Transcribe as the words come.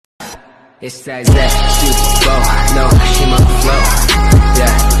It's that shit, go, no, she my flow.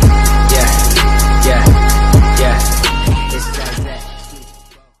 Yeah, yeah, yeah, yeah. It's that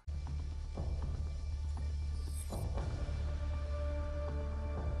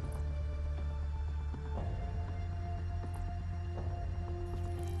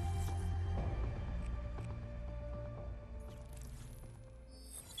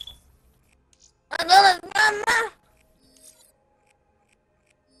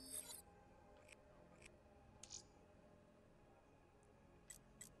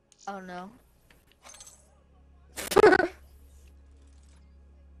Oh no.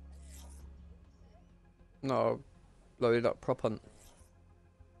 No, loaded up prop hunt.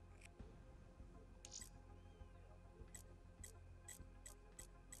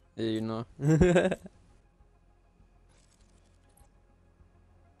 Yeah, you know.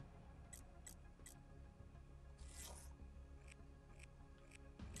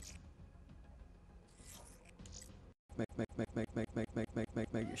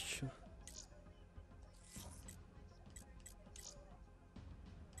 make it sure.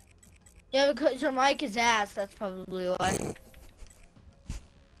 Yeah, because your mic is ass, that's probably why.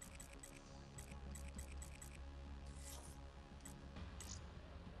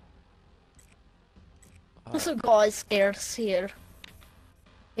 There's a guy scared here.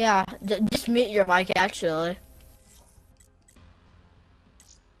 Yeah, just mute your mic actually.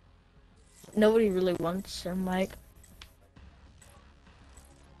 Nobody really wants your mic.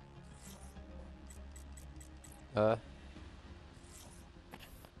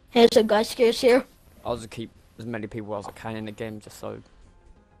 Hey, so guy scares here. I'll just keep as many people as I can in the game just so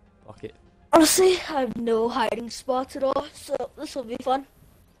fuck it. Honestly, I have no hiding spots at all, so this will be fun.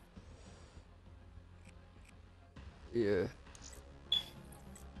 Yeah.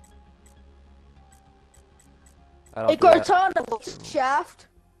 Hey, Cortana, shaft.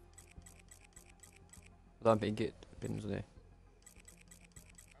 I don't think it bins there.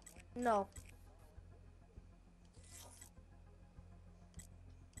 No.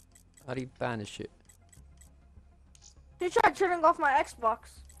 How do you ban this shit? You tried turning off my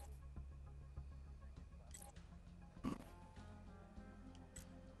Xbox.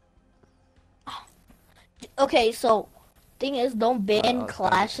 Okay, so thing is, don't ban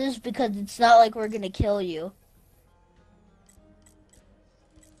classes because it's not like we're gonna kill you.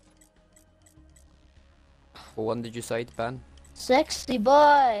 What one did you say to ban? Sexy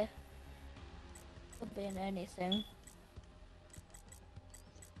boy. Don't ban anything.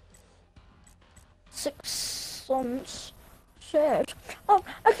 6 months. Shit. Oh,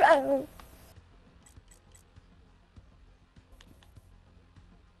 I found.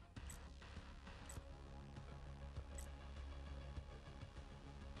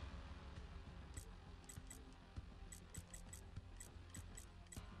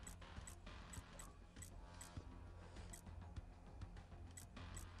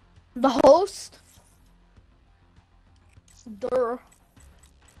 The host? Durr.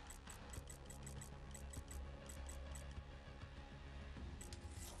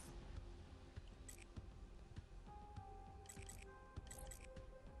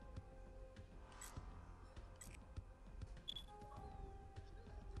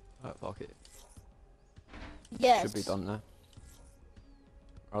 Alright, fuck it. Yes. Should be done now.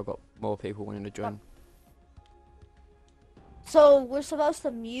 I've got more people wanting to join. So we're supposed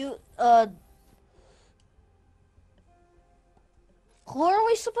to mute, who are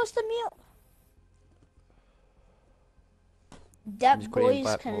we supposed to mute? That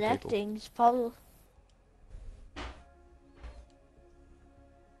boy's connecting, it's probably...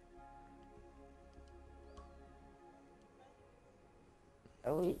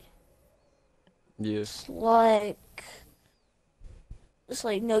 Are we... Yes. It's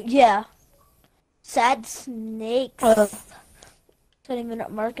like, no, yeah. Sad snakes.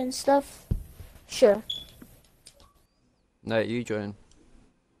 20-minute mark and stuff. Sure. No, you join.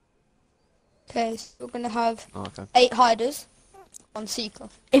 Okay, so we're gonna have 8 hiders, 1 seeker.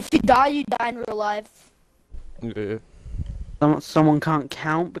 If you die in real life. Yeah. Someone can't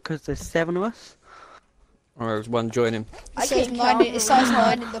count because there's 7 of us. Alright, there's one joining. It says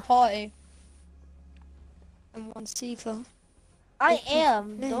 9 in the party. And 1 seeker. I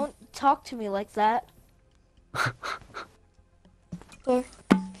am. Don't talk to me like that. Sorry.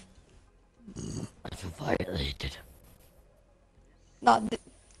 I've violated. No,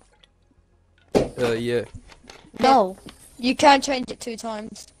 Yeah. No. you can change it 2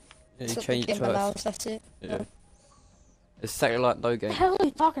 times. Yeah, That's you what the change it game twice. allows, that's it. Yeah. It's satellite no game. What the hell are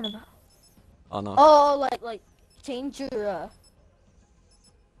you talking about? Oh no. Oh, like change your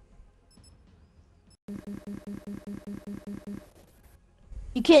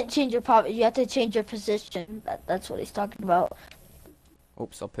You can't change your pop. You have to change your position. That's what he's talking about.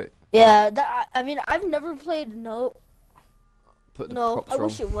 Oops, I put Yeah. I mean, I've never played no. the No, props I wrong.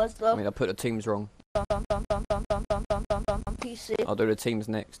 wish it was I though. mean, I put the teams wrong. PC. I'll do the teams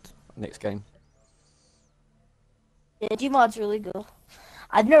next game. Yeah, Gmod's really good.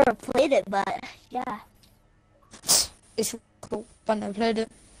 I've never played it, but yeah. It's cool. But I never played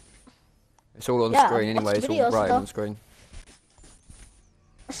it. It's all on Yeah, screen I've anyway. watched It's all videos, right though. on screen.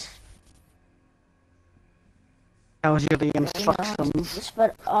 Tells you the You know, instructions.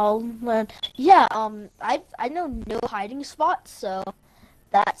 but I'll learn. Yeah, I know no hiding spots, so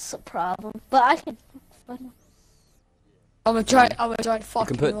that's a problem. But I can. I'm gonna try You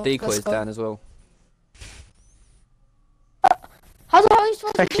fucking can put up. decoys Let's go. down as well. How the hell are you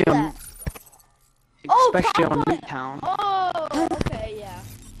supposed to do Especially on, that? Oh, especially on Papa! Newtown. Oh, okay, yeah.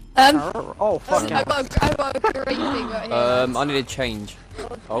 Oh, fuck I got a great thing right here. I need a change.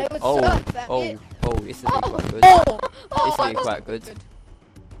 Oh, Hey, what's oh, up, fat oh, bitch? oh, this is quite good. Oh, This I is was quite good.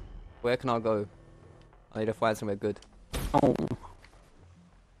 Where can I go? I need to find somewhere good. Oh,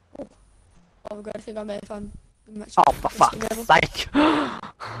 Oh god, I think I may have found the match. oh, for fuck's sake.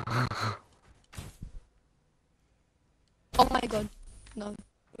 Oh my god. No. Will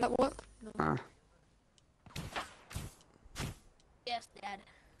that work? No. Yes, Dad.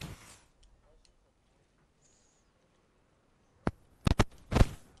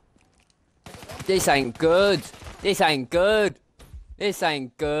 This ain't good. This ain't good. This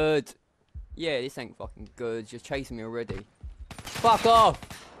ain't good. Yeah, this ain't fucking good. You're chasing me already. Fuck off.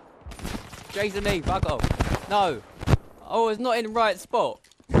 Chasing me. Fuck off. No. I was not in the right spot.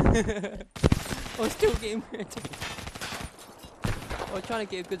 I was still getting ready. I was trying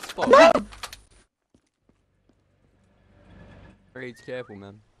to get a good spot. Very careful,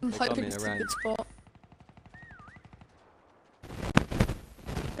 man. I'm They're hoping coming it's a around. good spot.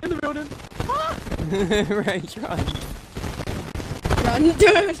 In the building. Rage, run. Run,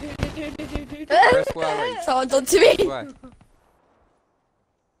 dude. Press Y, Rage. Someone's on to me. Y.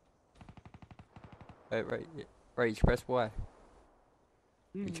 Rage, press Y.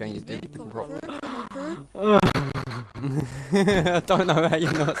 You changes different prop. I don't know how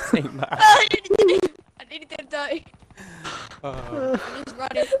you're not seeing that. I needed to die. I'm just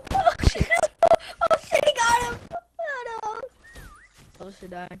running. Shit. Oh shit, he got him! Oh no! Close to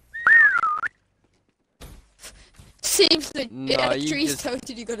dying. Seems that No, you tree's just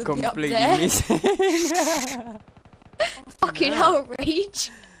totally gonna be up Completely there. missing. Fucking hell, Rage.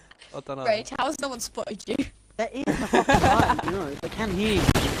 I don't know. Rage, how's no one spotted you? That is the fucking right, you know, they can hear you.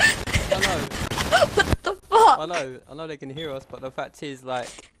 I know. What the fuck? I know they can hear us, but the fact is, like,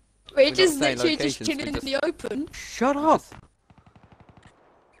 Rage we're is not saying literally just locations, chilling we in just- the open. Shut up.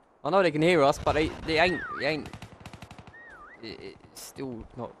 I know they can hear us, but they ain't, it's still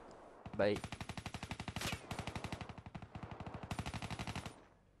not bait.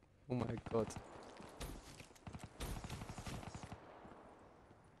 Oh my god.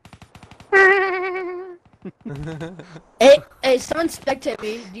 Hey, someone spectate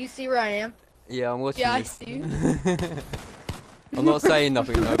me. Do you see where I am? Yeah, I'm watching Yeah, I you. see you. I'm not saying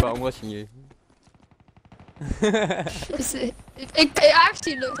nothing though, but I'm watching you. It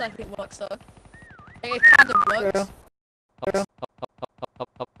actually looks like it works though. Like, it kind of works. How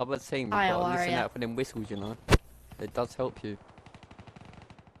about team? You've Hi, got to how are listen ya? out for them whistles, you know. It does help you.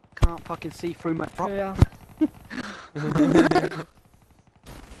 Can't fucking see through my prop. Yeah.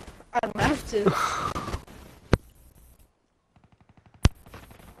 I don't have to.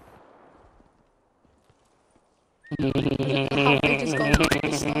 How big is going on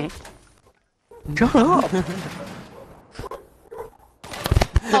this side? Shut up.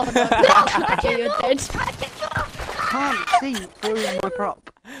 Oh no, okay, you're dead. Can't see through my prop.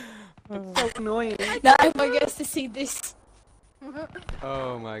 It's so annoying. Now everyone gets to see this.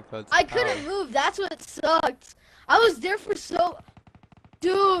 Oh my god. I couldn't move. That's what sucked. I was there for so.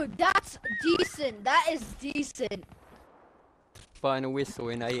 Dude, that's decent. That is decent. Final whistle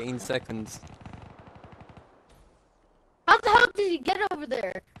in 18 seconds. How the hell did he get over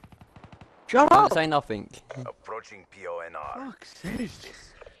there? Shut Don't up. say nothing. Approaching PONR. Fuck's sake.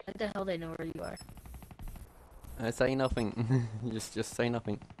 Like the hell they know where you are. Say nothing. just say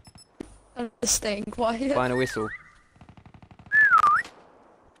nothing. I'm just staying quiet. Final whistle.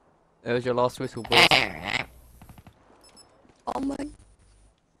 That was your last whistle, boys. Oh my.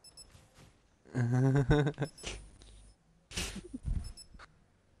 Let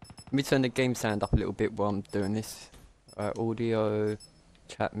me turn the game sound up a little bit while I'm doing this. Audio,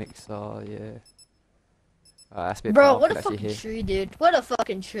 chat mixer, yeah. That's a bit Bro, powerful what a actually fucking here. tree, dude. What a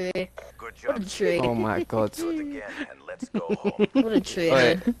fucking tree. Good What job. a tree. Oh my god. Do it again and let's go home. What a tree,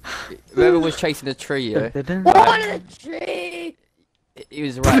 Wait, dude. whoever was chasing the tree, yeah, What a tree! he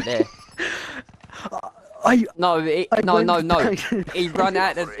was right there. I No, went no. back. He ran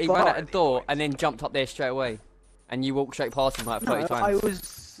out the door and then jumped up there straight away, and you walked straight past him like 30 No,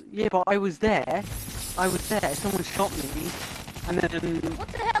 times. but I was there. Someone shot me, and then What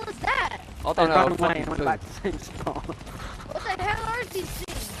the hell is that? I I don't know. ran I away and fucking went clue. back to the same spot. What the hell are these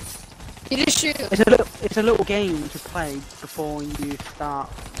things? You just shoot. It's a little game to play before you start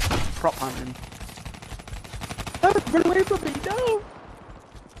prop hunting. Oh, run away from me! No.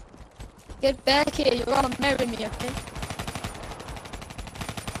 Get back here. You're gonna marry me, okay?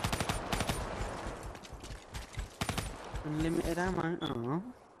 Unlimited ammo. Oh.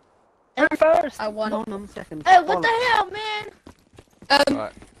 First. I won. Hold on a second. Hey, what the hell, man?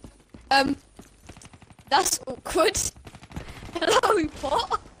 Right. That's awkward. Hello,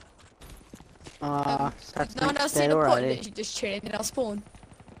 pot. That's No one else seen a pot that you just chilling in our spawn.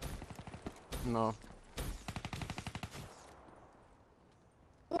 No.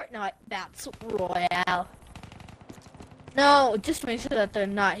 Fortnite Battle Royale. No, just make sure that they're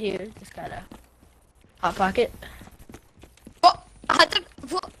not here. Just gotta hot pocket. What?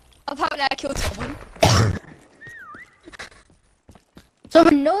 What? Apparently I killed someone. So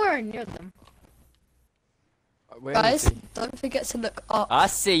we're nowhere near them. Where is Guys, he? don't forget to look up. I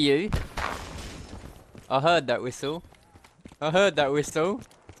see you. I heard that whistle. I heard that whistle.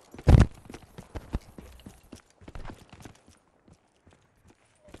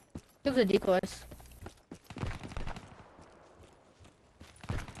 Give the decoys.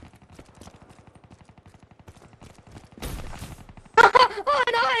 Oh,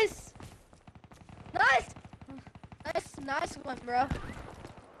 nice! Nice one, bro.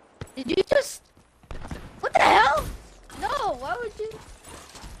 Did you just... What the hell? No, why would you...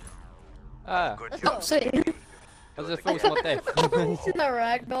 Ah, Good Let's job. go. See, I just thought it was my death. It's in the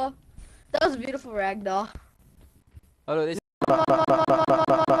ragdoll. That was a beautiful ragdoll. Oh look, this. Oh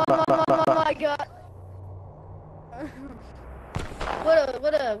my god.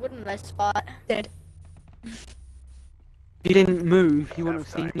 What a nice spot. dead. If you didn't move, you wouldn't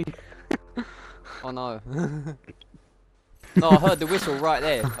have seen you. Oh no. No, I heard the whistle right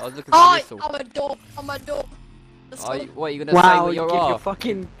there. I was looking for the Oh, whistle. I'm a dog. I'm a dog. Let's Oh, go. what are you gonna say Wow, what you you give your are?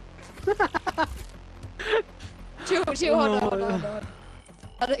 fucking. Chill, hold on.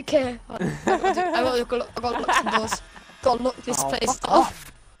 I don't care. I gotta lock some doors. Gotta lock this Oh, place fuck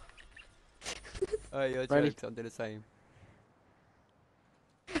off. Oh, you're Ready? jokes, I'll do the same.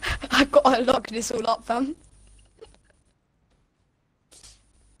 I gotta lock this all up, fam.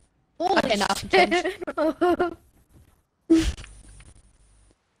 Holy Okay, now I can change.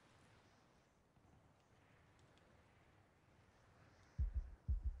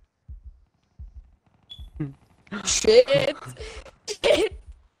 Shit. Shit.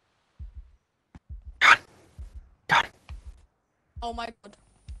 Gun. Oh my god.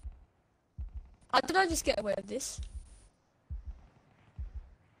 How did I just get away with this?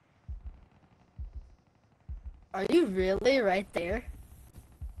 Are you really right there?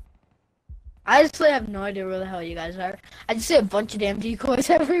 I just have no idea where the hell you guys are. I just see a bunch of damn decoys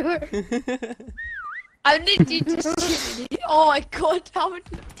everywhere. I literally just chilling here. Oh my god, how many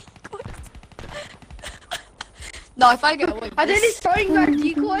decoys? No, if I get away with Are they this. destroying our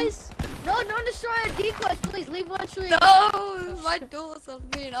decoys? No, don't destroy our decoys, please. Leave one tree. No, my doors are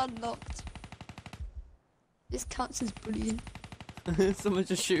being unlocked. This counts as bullying. Someone's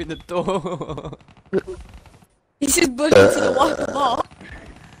just shooting the door. This is bullying to the work of art.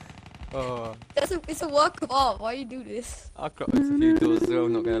 Oh, It's a work of art. Why you do this? I closed a few doors as well,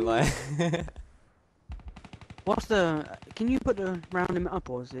 I'm not gonna lie. What's the? Can you put the round limit up,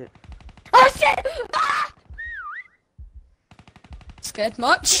 or is it? Oh shit! Ah! Scared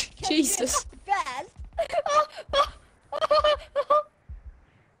much? Jesus. Bad.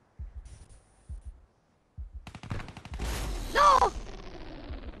 No!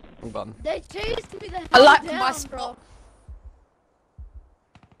 I'm gone. They chased me the hell I like down, my bro.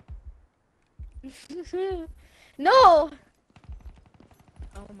 No!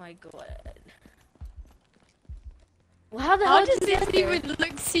 Oh my god. Well, how the How hell does did you this get there?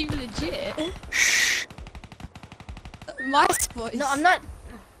 even seem legit? My spot is... No, I'm not.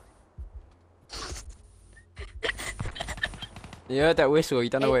 You heard that whistle, you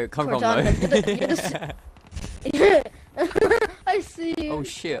don't know Hey, where it come from Cortana, though. I see you. Oh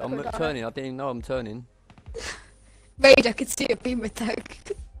shit, I'm Cortana. turning, I didn't even know I'm turning. Rage, I can see a beam attack.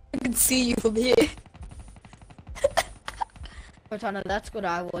 I can see you from here. Cortana, that's what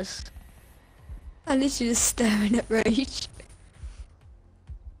I was. I'm literally just staring at Rage.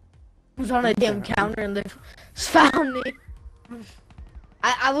 I was on a damn counter and they found me.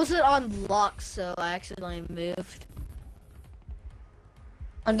 I wasn't on lock, so I accidentally moved.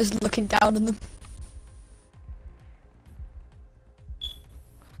 I'm just looking down on them.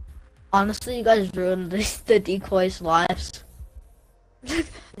 Honestly, you guys ruined the decoys' lives.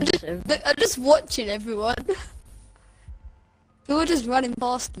 I'm just watching everyone. They were just running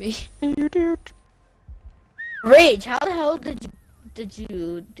past me. Rage, how the hell did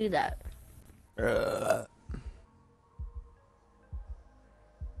you do that?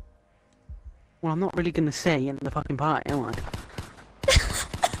 Well, I'm not really gonna say in the fucking party, am I?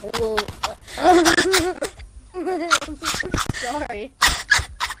 Well, sorry.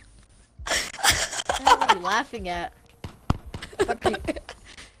 What are you laughing at?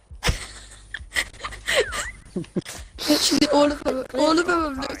 Literally, all of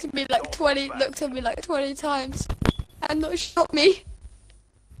them have looked at me like 20 times and not shot me.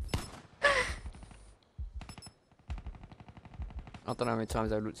 I don't know how many times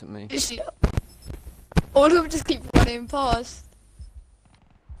they looked at me. Literally, all of them just keep running past.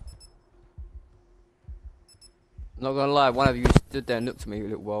 Not gonna lie, one of you stood there and looked at me a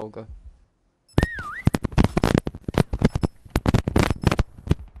little while ago.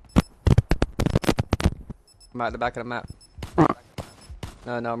 I'm at the back of the map.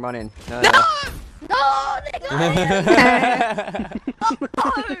 No, I'm running. No. No, nigga!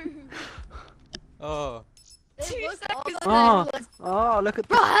 Oh. Oh, look at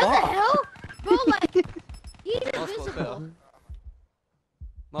Bro, how the spot. hell? Bro, like, he's My spot's invisible. better.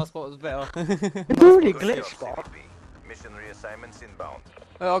 My spot was better. It's already glitched spot. Mission reassignments inbound.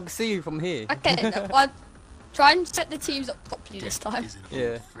 Oh, I can see you from here. Okay, no, well, try and set the teams up properly this time.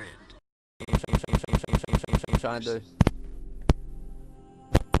 Yeah. I'm trying to do.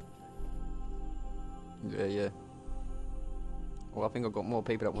 Yeah. Well, I think I've got more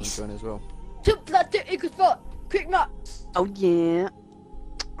people that want to join as well. Took that equal spot. Quick map. Oh yeah.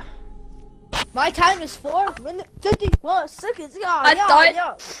 My time is 4 minutes 51 seconds. I died.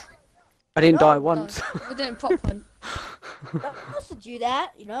 I didn't No, die no. once. We're doing prop hunt. I'm supposed to do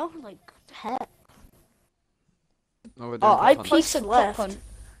that, you know? Like, what the heck? No, we're doing Oh, I prop hunt. He peeked said prop left. hunt.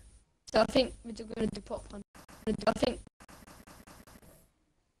 So I think we're gonna do prop hunt. I think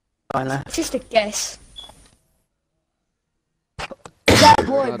I left. it's just a guess. That We're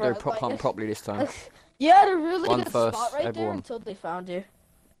boy, gonna bro. do prop hunt properly this time. You had a really One good first, spot right there everyone. until they found you.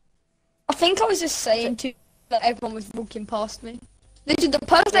 I think I was just saying to that everyone was walking past me. Literally, the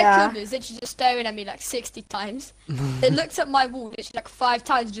person that Yeah. killed me is literally just staring at me like 60 times. They looked at my wall literally like 5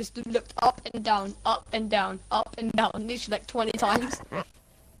 times, just looked up and down, up and down, up and down, literally like 20 times.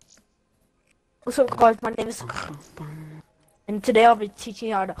 What's up, guys? My name is... And today I'll be teaching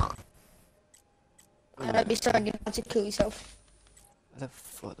you how to... And I'd be starting how to kill yourself. How the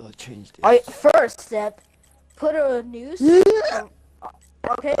fuck do I change this? Alright, first step, put a noose.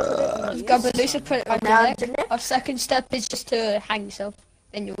 Okay, put a noose. Grab a noose and put it around your Around neck. your neck. Our second step is just to hang yourself.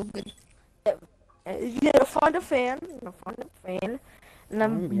 Then you're all good. You gotta find a fan. And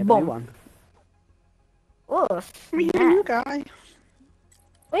then We have a new boom. one. Oh, We have a new guy.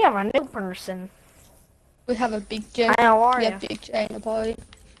 we have a new person. We have a big J. How are We you? have big J in the party.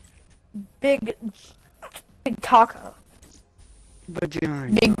 Big taco.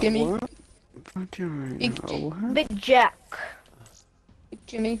 Vagina. Big Jimmy. What? Vagina. Big J. What? Big Jack. Big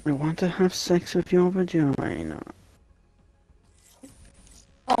Jimmy. I want to have sex with your vagina.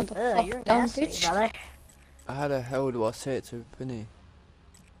 Oh, the Ugh, fuck you're down, nasty, bitch. brother. How the hell do I say it to Penny?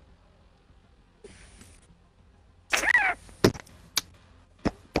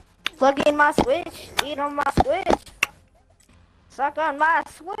 Plug in my switch. Eat on my switch. Suck on my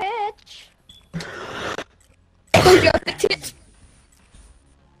switch. Oh, you're the tit.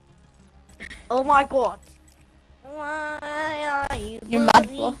 Oh my god. Why are you You're mad,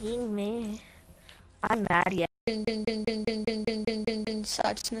 bro. bullying me? I'm mad, yeah.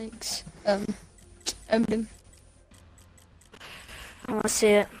 Sad snakes. Emblem. I wanna see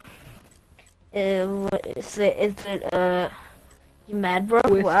it. What is it, you mad, bro?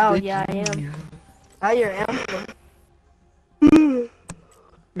 With Wow, the yeah, I am. junior. Oh, you're emblem.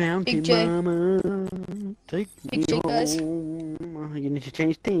 Mountain Big J. Mama, take me Big J, guys. home. You need to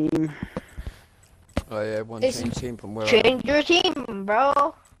change team. Oh yeah, everyone It's- changed team from where I am. Change your team,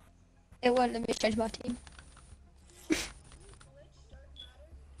 bro. It won't let me change my team.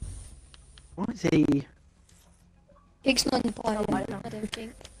 What is he? Pig's not in the party. Oh, I know. I don't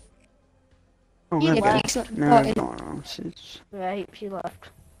think. Oh, He okay. left. Pig's not in the No, party. no, it's Yeah, he left.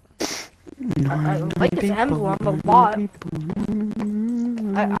 nine like this people, emblem a nine lot. people.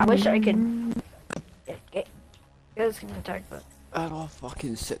 I wish I could Because it's gonna attack, but. How do I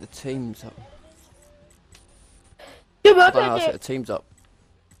fucking set the teams up? Yeah, I but don't know how to set the teams up.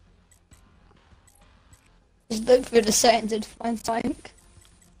 Just look through the settings and find something.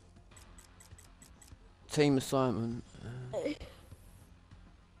 Team assignment.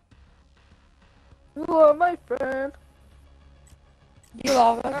 You are my friend. You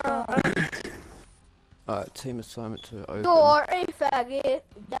are a Alright, team assignment to open. You're a faggot.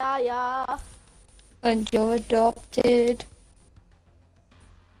 Yeah. and you're adopted.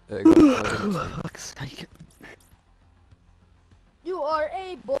 There you go. Fuck's sake. You are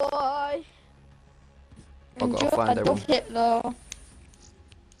a boy. And gotta you're find Adolf everyone. Hitler.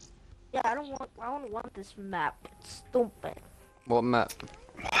 Yeah, I don't want this map. It's stupid. What map?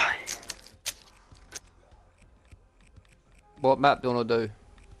 What map do you want to do?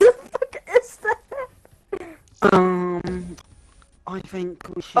 The fuck is that? I think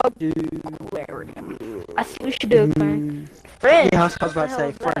we should do. Aquarium. I think we should do aquarium. Friends. Yeah, I was about to What the say hell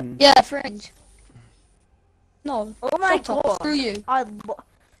is that? friend. Yeah, French. No. Oh my shut up. god. Screw you.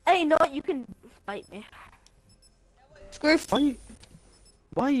 Hey, no, you can fight me. Screw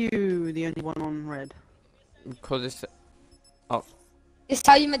Why are you the only one on red? Because it's... It's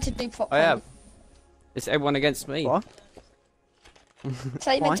how you meant to do prop I hunt. am. It's everyone against me. What? It's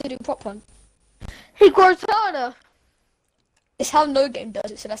how you Why? meant to do prop hunt. Hey, Cortana! It's how no game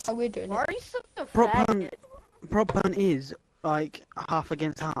does it, so that's how we're doing Why it. are you such a Prop faggot? hunt. Prop hunt is like half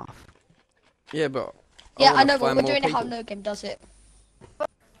against half. Yeah, but... Yeah, I wanna know, but find we're more doing it how people. no game does it.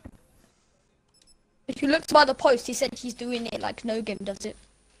 If you look by the post, he said he's doing it like no game does it.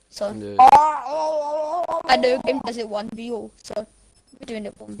 So, Yeah. and no game does it 1v all, so we're doing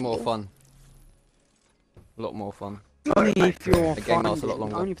it 1v More all. fun. A lot more fun. Only if you're The game lasts a lot finding.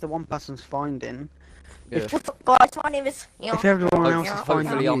 longer. Only if the one person's finding. Yeah. What's up, guys? My name is. If everyone else is Hopefully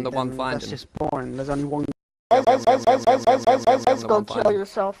finding, I'm you, the one then finding. that's just boring. There's only one. Let's go kill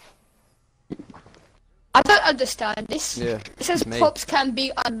yourself. I don't understand this. Yeah. It says me. props can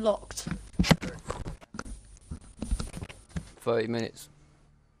be unlocked. 30 minutes.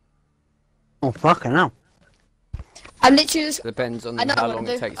 Oh fucking hell! I'm literally just, Depends on I know how what long I'm it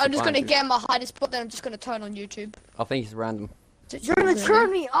doing. takes I'm to just find gonna you. get in my hiding spot, then I'm just gonna turn on YouTube. I think it's random. You're gonna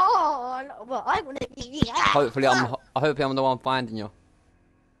turn me on. Well, I'm gonna. Hopefully I'm the one finding you.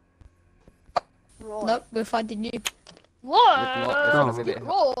 Nope, we're finding you. What? If not, it's gonna be a bit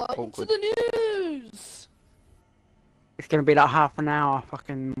Roll into awkward. the news. It's gonna be like half an hour.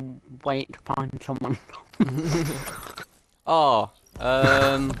 Fucking wait to find someone. Oh,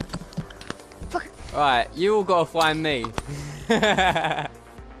 right, you all gotta find me.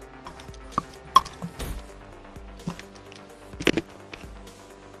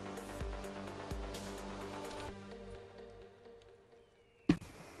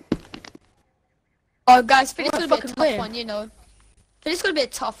 Oh, guys, I think it's Wanna gonna be a fucking tough win. one, you know. I think it's gonna be a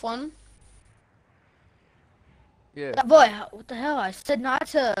tough one. Yeah. That boy, what the hell? I said not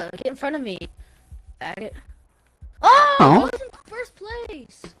to get in front of me. Faggot. Oh, I Oh. was in first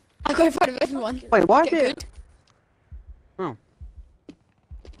place. I got in front of everyone. Wait, why Get did? good.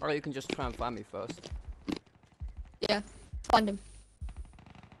 Or you can just try and find me first. Yeah, find him.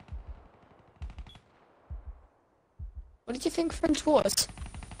 What did you think French was?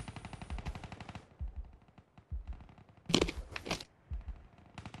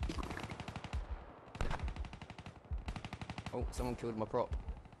 Oh, someone killed my prop.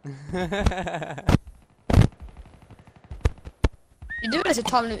 You do there's a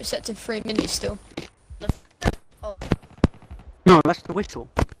time limit set to 3 minutes still. No, that's the whistle.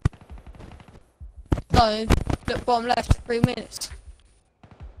 No, look bottom left, 3 minutes.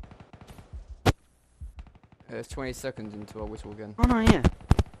 It's 20 seconds until I whistle again. Oh no, yeah.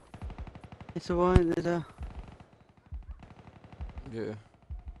 It's alright. There's a. Yeah.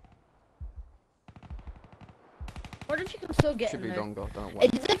 Or did you can still get Should in be there? longer, I don't know why. Hey,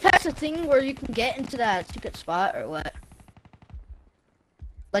 did they pass a thing where you can get into that secret spot or what?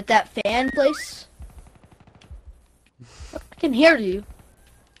 Like that fan place? I can hear you.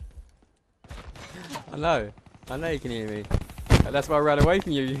 I know you can hear me. That's why I ran away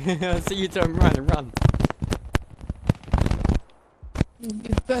from you. I see you turn around and run.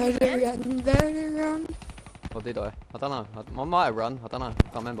 You better run. Or did I? I don't know. I might have run. I don't know. I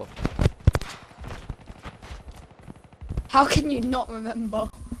can't remember. How can you not remember?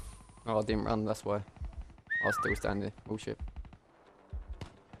 Oh, I didn't run, that's why. I was still standing. Oh shit.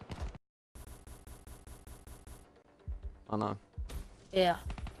 I know. Yeah.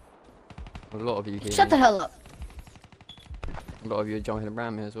 A lot of you hear Shut me. the hell up. A lot of you are jumping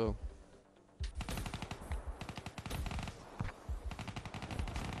around me as well.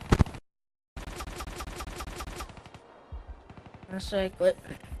 sec, but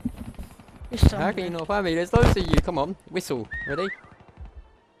How can you not find me? There's loads of you. Come on, whistle. Ready?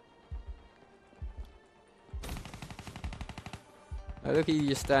 Oh, look at you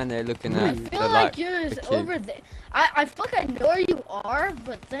just stand there looking I at feel the like light. you're the cube. over there. I feel like I know where you are,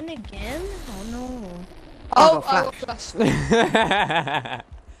 but then again, oh no. Oh, I I got got flash.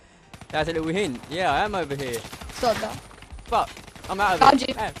 That's a little hint. Yeah, I am over here. Stop that. Fuck, I'm out of Found it.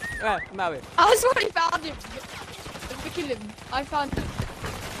 you. I'm out of it. I was already found him. We kill him. I found him.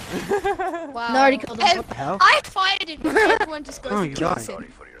 Wow. No, I already killed him. What the hell? I fired him. Everyone just goes Oh, and you kills died. Sorry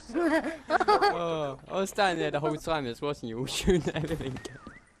him. for yourself. Oh, I was standing there the whole time just watching you all shooting at everything.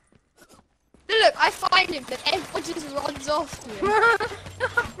 Look, I find him, but everyone just runs off to him.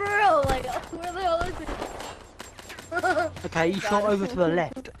 For real, like, where the hell is it? Okay, you shot over to the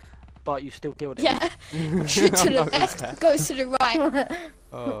left, but you still killed him. Yeah. Shoot to I'm the not left, there. goes to the right.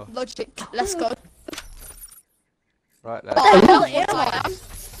 Oh, Logic. Let's go. right, What lads. the hell What am I I? am?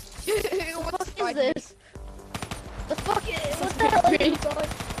 What What's is this? The fuck is, what the hell is going?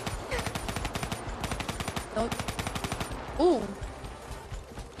 Ooh.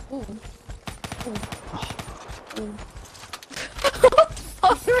 Ooh. Ooh.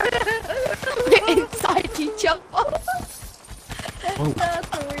 We're inside each other. That's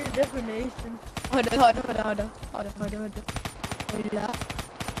a weird definition. Hold on.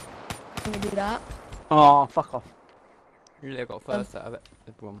 We do that. Oh, fuck off. You really got first out of it.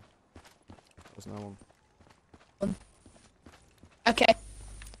 Everyone. There was no one. Okay.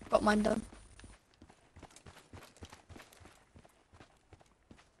 Got mine done.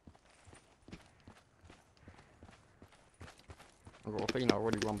 I've got a feeling I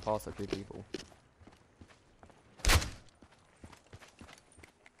already run past a few people.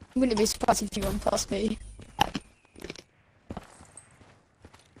 I'm gonna be surprised if you run past me.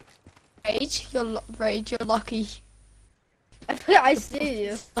 Rage, you're lucky. I see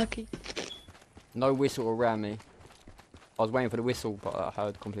you. Lucky. No whistle around me. I was waiting for the whistle, but I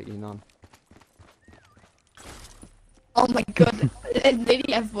heard completely none. Oh my god. And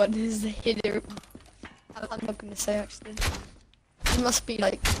maybe everyone is a hitter. I'm not gonna say actually. It must be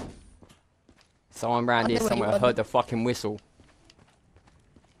like. Someone around I here know somewhere anyone. heard the fucking whistle.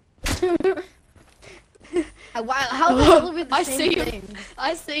 Wow, how the hell are we the I same see him. thing?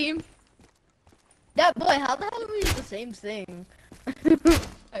 I see him. That boy, how the hell are we the same thing?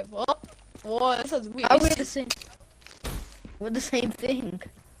 Wait, what? Whoa, that sounds weird. How are we the same? We're the same thing.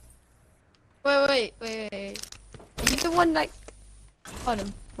 Wait. Are you the one like? Hold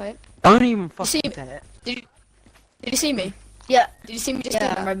on. Wait. Don't even see fucking me? say it. Did you see me? Yeah. Did you see me just Yeah, do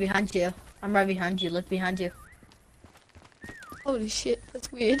I'm that? right behind you. I'm right behind you. Look behind you. Holy shit,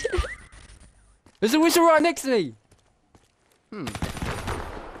 that's weird. There's a whistle right next to me!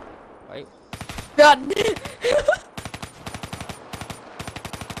 Wait. Run!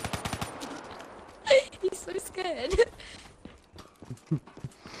 He's so scared.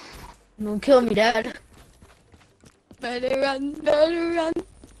 Don't kill me, Dad. Better run.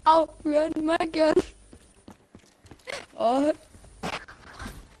 Outrun my gun. Oh.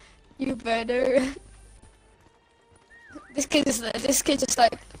 You better run. This kid just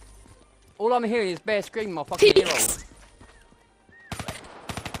like, All I'm hearing is Bear screaming my fucking ear peace. off.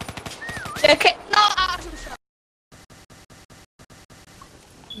 Okay, no!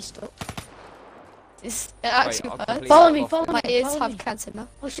 You stop. This actually I'll hurts. completely Follow cut me, off follow then. me. My ears follow have me. cancer now.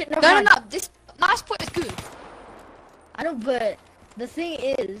 Oh shit, No, never no, mind. no. This last point is good. I know, but the thing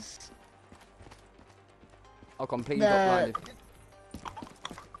is, I completely got The- blinded.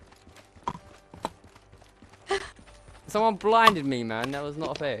 Someone blinded me, man. That was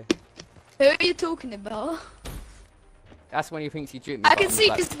not fair. Who are you talking about? That's when he thinks he duped me. I but can I'm see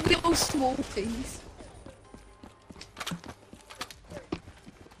like, just little small things.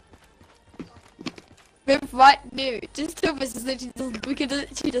 We're right near it. Just two of us is literally just, we can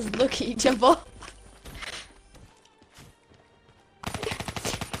literally just look at each other.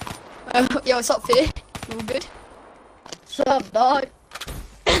 Yo, what's up, Fee? You all good? what's up, dog?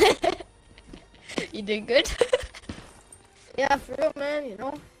 You doing good? Yeah, for real, man. You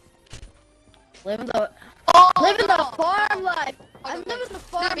know, living the Oh, living the no. farm life. Oh, I'm no, living the no,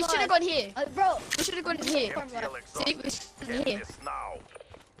 farm we life. should have gone here. Bro, We should have gone here. farm life. Feel See, we exhausted. should have End here. this now.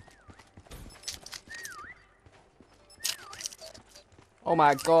 oh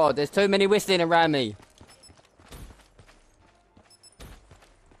my god, there's too many whistling around me.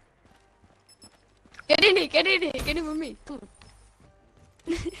 Get in here, get in with me. Come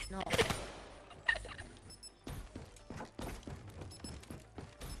on. No.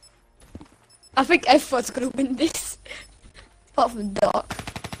 I think everyone's gonna win this. Apart from Dark.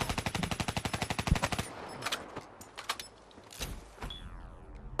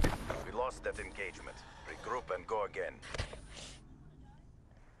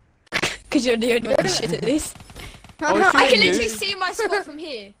 Because you're the only one who's shit at this. I was I can shooting literally you. see my spot from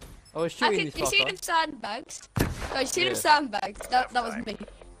here. I was I shooting can, this you see fucker. them sandbags? No, you see them Yeah. sandbags? That was me.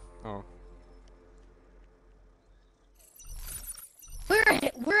 Oh. We're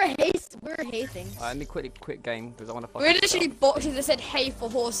hazing. Let me quickly quit game because I want to fuck. We're literally boxes that said hay for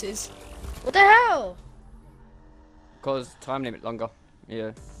horses. What the hell? Because time limit longer.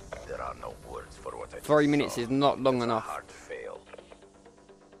 Yeah. There are no words for what I 3 just minutes saw. is not long It's a enough. hard fail.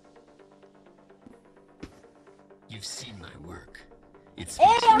 You've seen my work. It's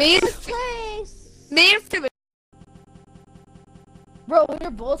Me and Place. Phil. Bro, we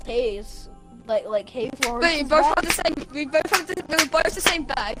were both haze. Like haze for But we horses both back. had the same. We were both the same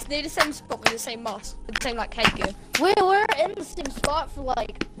bags. Near the same spot with the same mask, with the same like headgear. We were in the same spot for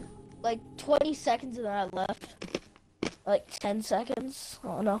like 20 seconds and then I left. Like 10 seconds. I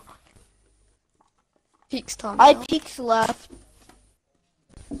don't know. Peaks time. I now. peeked left.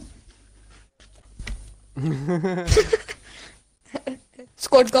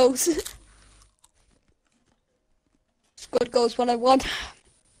 Scored goals. Scored goals 101.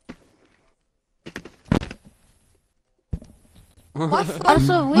 My first,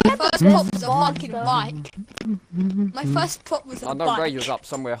 Also, we had first the pop best was a box, fucking though. bike. My first pop was a I know bike. Ray was up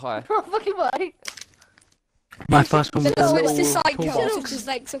somewhere high. Fucking bike. My first one was Then I a switched to little cycles, toolbox. which is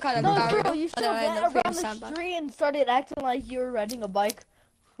like some kind of No, barrier. bro, you And still then I ended up ran being a around the sandbag. street and started acting like you were riding a bike.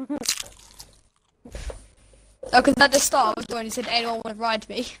 Oh, because at the start I was the one who said anyone want to ride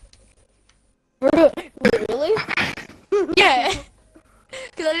me. Really? Yeah.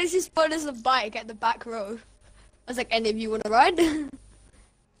 Because I literally spotted as a bike at the back row. I was like, any of you want to ride?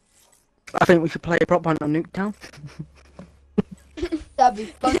 I think we should play a prop hunt on Nuketown. That'd be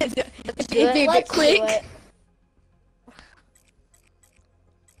fun. It'd Do be a it. bit Let's do quick. it.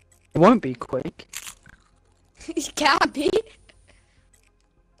 It won't be quick. It can be.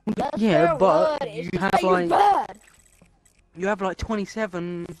 That's Yeah, fair but word. It's you just have, that you're like- bad. You have like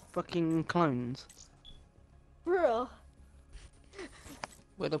 27 fucking clones. Bro.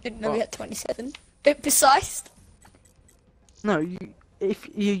 Where the Didn't know we fuck? had 27. Bit precise. No, if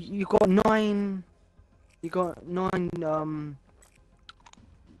you got 9, you got 9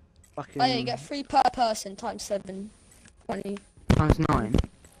 fucking Oh yeah, you get 3 per person times 7. 20 times 9.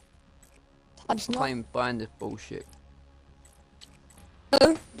 times 9. Playing behind this bullshit.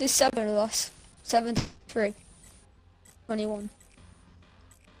 No, there's 7 of us. 7, 3. 21.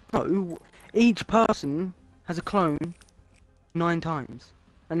 No, each person has a clone 9 times.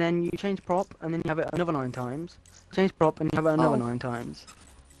 And then you change prop, and then you have it another 9 times. Change prop, and you have it another Oh. 9 times.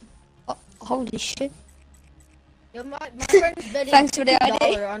 Oh, holy shit. Yo, my friend's betting Thanks for the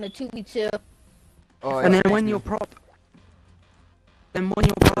idea. $50 on a 2v2. Oh, And yeah. then when your prop, then when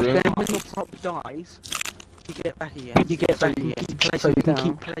your prop dies, you get it back again. You get it back again. So you can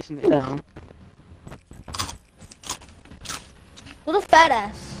keep placing it down. Little fat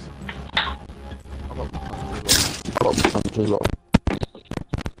ass.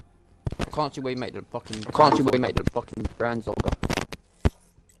 Can't you make the fucking brands longer?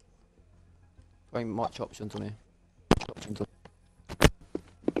 There ain't much options on here.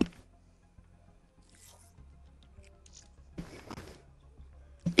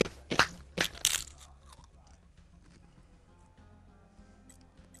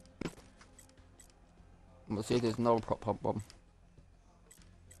 Let's see if there's no prop pump bomb.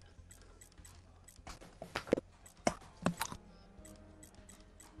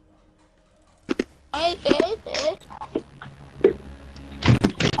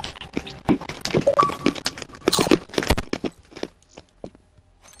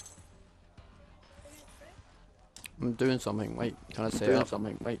 I'm doing something. Wait, can I say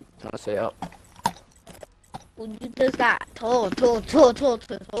it up? Would you just got told.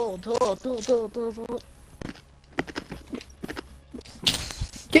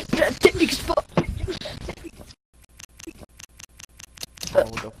 Get that technique spot. Oh,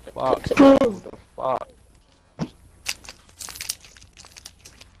 the fuck.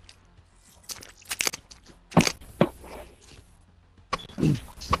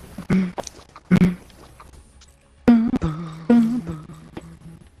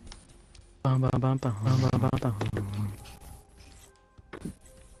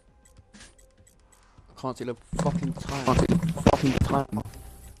 I can't see the fucking time.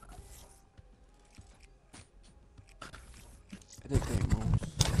 Edit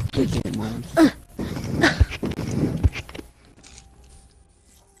game rules.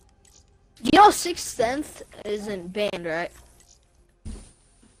 You know Sixth Sense isn't banned, right?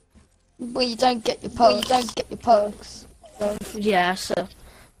 Well, you don't get your perks. Yeah, so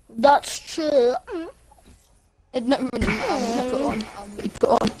that's true. It never really put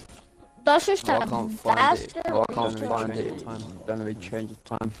on. That's just No, I a can't find it. bastard. No, I can't find it. Don't let me change the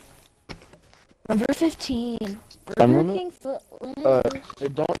time. Number 15. Time Burger limit? King foot. Hey,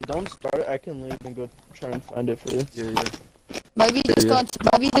 don't start it. I can leave and go try and find it for you. Yeah. Maybe just Yeah. go into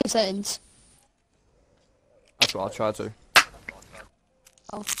maybe the settings. That's what I'll try to.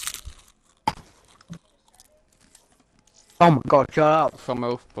 Oh my god, shut up. From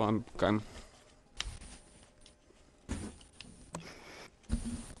else, but I'm going.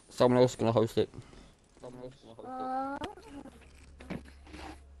 Someone else is gonna host it.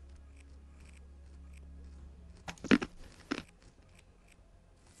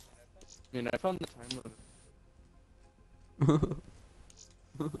 I mean, I found the time limit.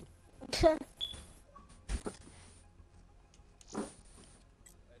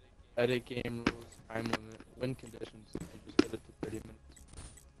 Edit game rules, time limit, win conditions, and just get it to 30 minutes.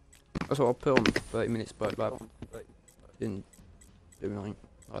 That's what I'll put on 30 minutes, but didn't do anything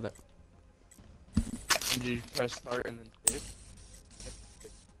like that. And you press start and then save?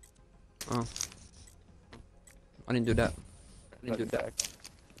 Oh. I didn't do that. Yeah, I didn't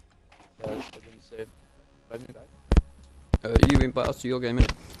save. I didn't die. You invite us to your game,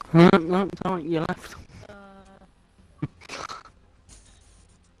 innit? No, don't, you left.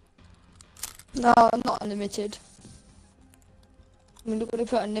 No, I'm not unlimited. I'm gonna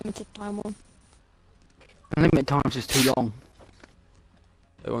put unlimited time on. Limit time's just too long.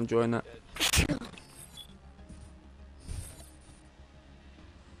 Everyone join that.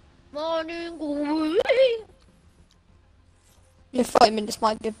 Morning glory. Yeah, 5 minutes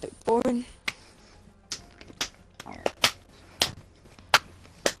might be a bit boring.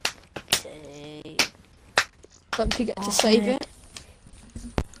 Okay. Don't forget to save it.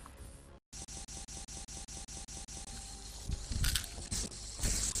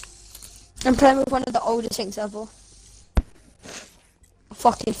 I'm playing with one of the oldest things ever. A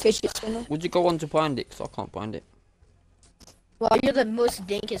fucking fidget spinner. Would you go on to find it? Cause I can't find it. Well, you're the most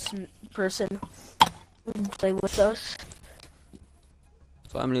dankest person who can play with us.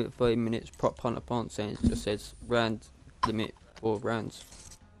 So I'm leaving 30 minutes. Prop Hunt upon saying it just says round limit or rounds.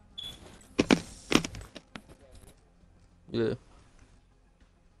 Yeah.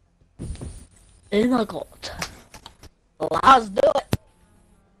 Oh my god. Let's do it.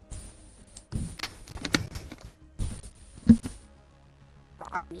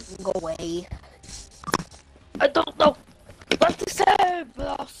 Go away. I don't know what to say,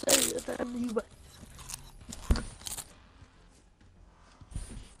 but I'll say it anyway.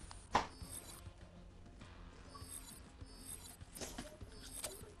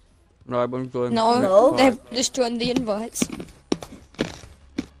 Right, I'm going. No, they've just joined the invites.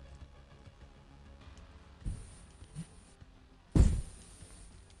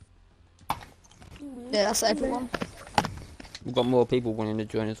 Yeah, that's everyone. We've got more people wanting to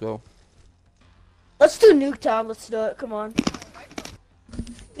join as well. Let's do Nuketown. Let's do it. Come on.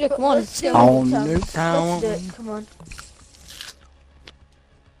 Yeah, come on. Let's do Oh, Nuketown. Let's do Nuketown. it. Come on.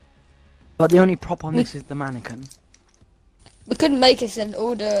 But the only prop on this is the mannequin. We could make it and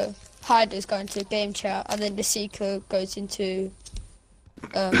all the hiders go into game chat and then the seeker goes into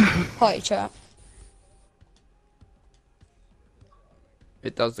party chat.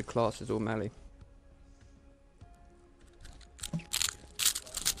 It does the classes all melee.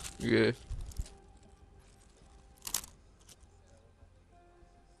 Yeah.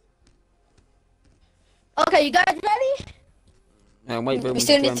 Okay, you guys ready? Wait, We we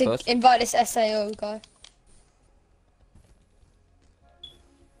still join need to first. invite this SAO guy.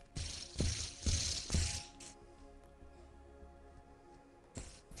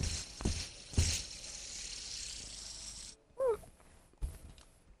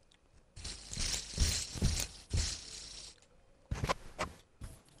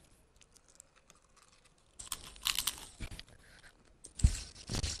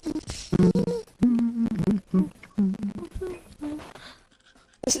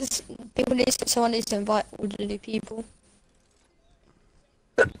 Someone needs to invite all the new people.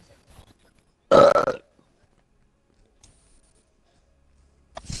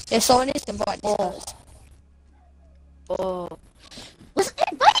 Yeah, someone needs to invite these guys. Oh. Let's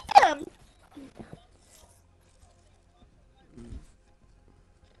invite them!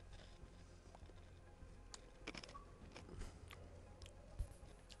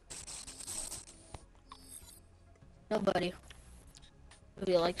 Nobody.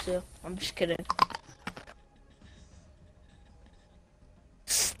 Nobody likes you. I'm just kidding.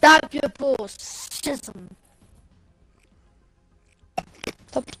 Stop your bullshit. Stop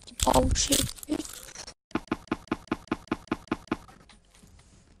the bullshit.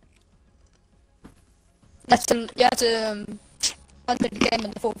 You have to funded the game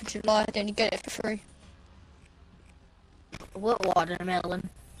on the 4th of July, then you get it for free. What watermelon?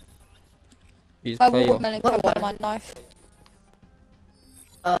 You just My play watermelon What cut by water? my knife.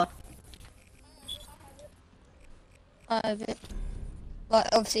 I have it. Like,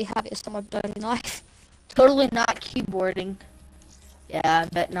 obviously have it as my bloody knife. Totally not keyboarding. Yeah, I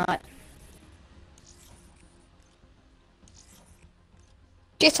bet not.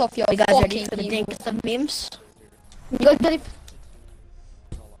 Get off your You guys ready fucking for the keyboard. dinks of memes? You guys ready?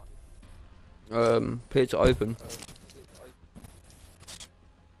 pitch open.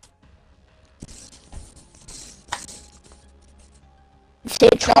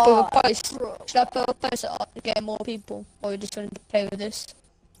 Should I put a post? Should I put a post up to get more people? Or are we just going to play with this?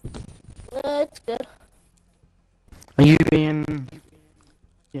 It's good. Are you being?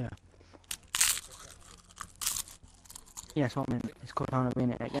 Yeah. Yeah, that's what I meant. It's Cortana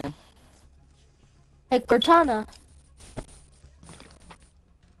being it again. Hey, Cortana,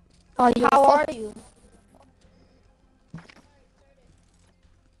 Are you how are you?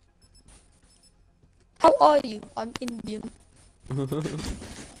 How are you? I'm Indian.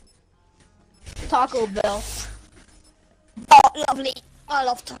 Taco Bell. Oh, lovely. I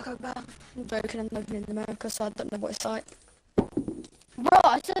love Taco Bell. I'm joking, I'm living in America, so I don't know what it's like. Bro,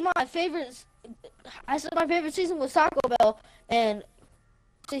 I said my favorite season was Taco Bell, and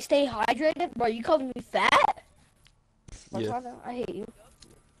they stay hydrated. Bro, you called me fat? Yeah. Cortana, I hate you.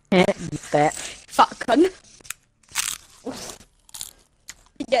 Fat. Fat cunt.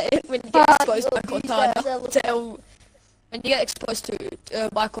 You get it when you get exposed by Cortana. When you get exposed to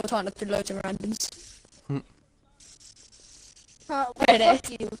by Cortana to loads of randoms. Well, Ready? fuck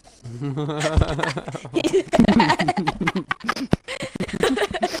you.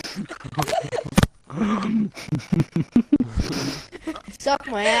 Suck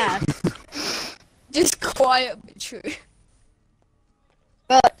my ass. Just quiet but true.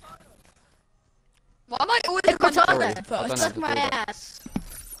 But Why am I always Hey, running Cortana, Sorry, I don't know suck how to my do that. ass.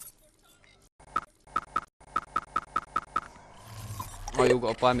 Oh, you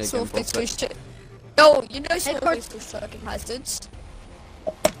got to buy me again, Sort bro. of fixed shit. No, you know sort Cort- of fixed fucking hazards.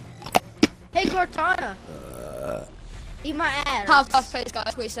 Hey, Cortana. Eat my ass. Half face guys,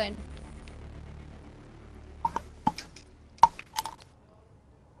 what are you saying?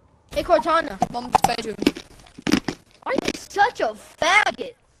 Hey, Cortana. Mom's bedroom. Why are you such a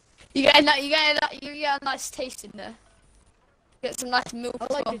faggot? You get a nice taste in there. Get some nice milk I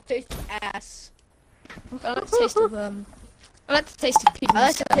as like well. to taste of ass. I like the taste of I like the taste of penis. I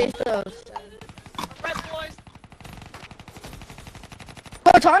like to taste of.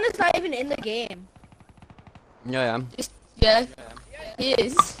 Cortana's not even in the game. Yeah, I am. Yeah, he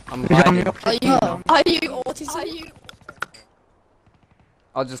is. I'm Is it on hiding. the Are you? Oh. Are you autism? Are you?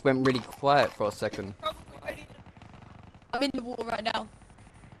 I just went really quiet for a second. I'm in the water right now.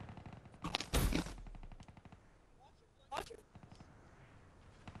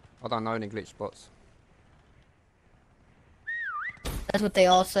 I don't know any glitch spots. That's what they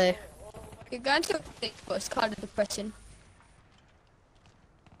all say. You're going to a thing, but it's kind of depressing.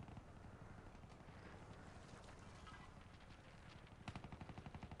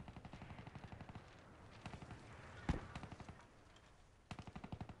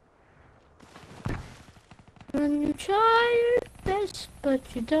 When you try your best, but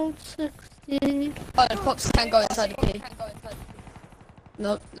you don't succeed. Oh, the pops can go inside the cave.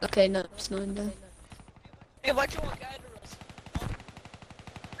 No, okay, no, it's not in there.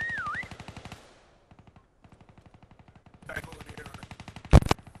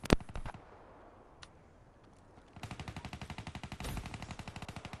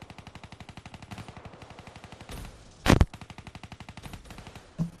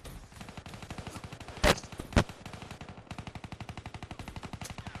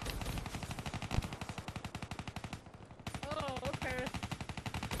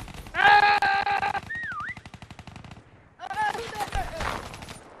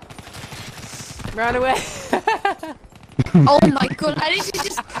 Run away! Oh my god, I literally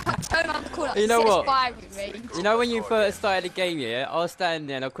just turned around the corner. You know what? Firing range. You know when you first started the game, yeah? I was standing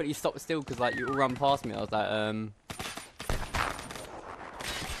there and I quickly stopped still because like you all run past me. I was like,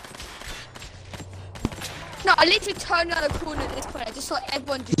 No, I literally turned around the corner at this point. I just saw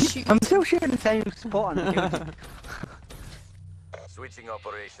everyone just shoot. I'm still shooting the same spot. Switching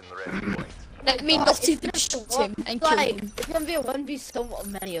operation ready point. Let me not even shoot him and kill Like, him. it's gonna be a 1v so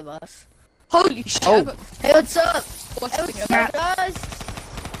many of us. Holy shit. Oh. I got- Hey, what's up? What's Hey, what's up, guys?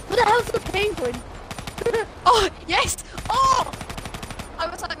 What the hell's the penguin? Oh, yes! Oh! I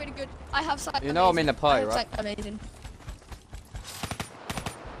was like really good. I have sight. You know I'm in the pie, I have right? sight amazing.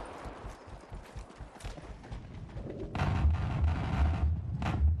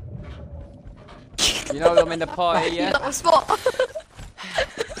 You know I'm in the party, You yeah? got my spot.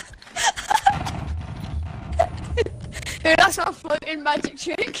 Dude, that's my floating magic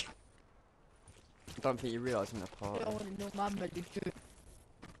trick. I don't think you realise I'm in the party. I want to know my magic trick.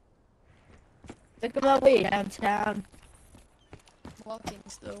 Look at my way downtown. Walking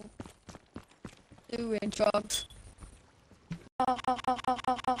still. Doing drugs.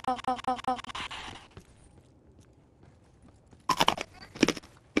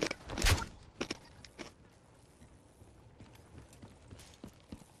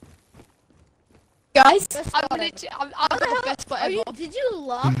 Guys, I'm the best spot ever. Did you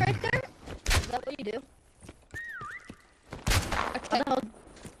lock right there? Is that what you do? Okay.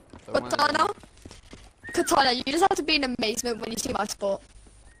 Don't mind me. Katana, you just have to be in amazement when you see my spot.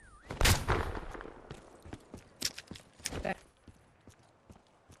 Okay.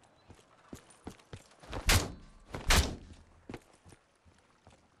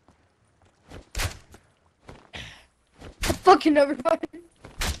 Fucking everybody.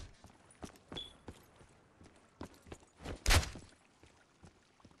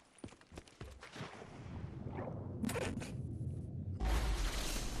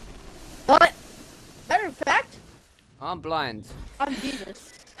 What? Matter of fact, I'm blind. I'm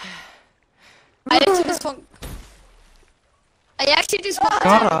Jesus. I actually just want. I actually just want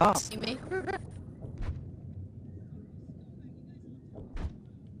Shut to up. see me.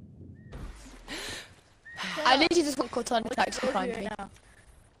 I literally just want Katana to actually find me.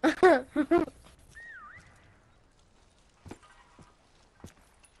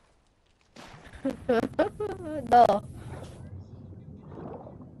 No.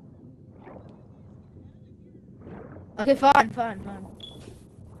 Okay, fine.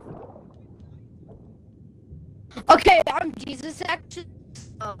 Okay, I'm Jesus actually.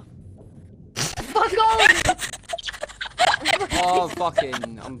 Oh. Fuck off! Oh,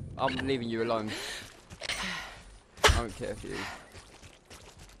 fucking. I'm leaving you alone. I don't care if you.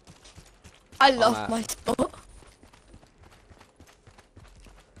 I out. love my spot.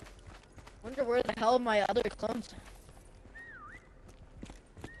 Wonder where the hell my other clones are.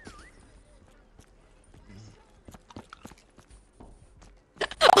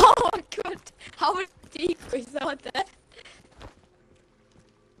 Oh my god, how many decoys are there?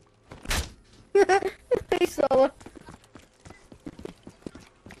 Hey, Solo.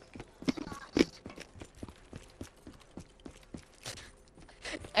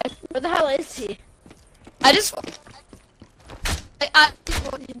 Where the hell is he? I just want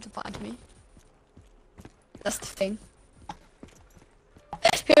him to find me. That's the thing.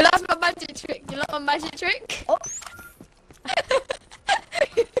 Who loves my magic trick? You love my magic trick? Oh.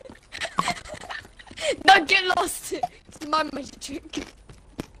 No, get lost! It's my magic trick.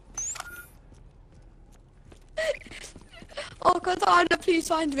 Oh god, Anna, please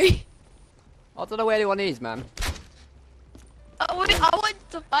find me. I don't know where anyone is, man. I want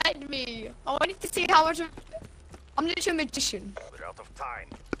to find me. I wanted to see how much I'm literally a magician. We're out of time.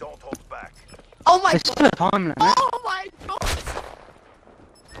 Don't hold back. Oh my There's god. still a time limit. Oh my god.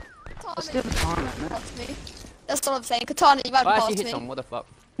 There's still a time limit. Past me. That's what I'm saying. Katana, you might I pass actually hit me. someone, what the fuck?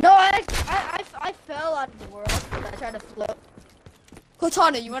 No, I fell out of the world because I tried to float.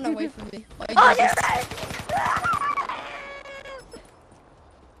 Katana, you run away from me. Why Oh, you do you're this? right!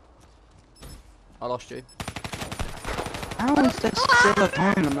 I lost you. How is there still a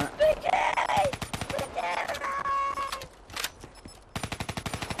time limit?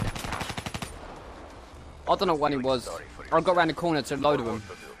 I don't know when it was. I got around the corner to load of them.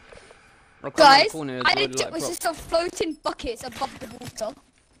 I got around the Guys, corner and I loaded, legit like, was props. just some floating buckets above the water.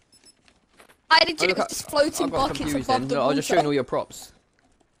 I legit look, was just floating I got buckets confused above then. the Look, I was just showing water. all your props.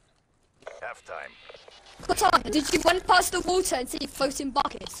 Half time. Katana, did you run past the water and see floating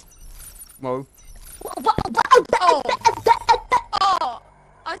buckets? Whoa. Oh! Oh!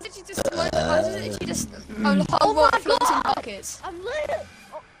 I was literally just on the whole row of floating buckets. I'm literally.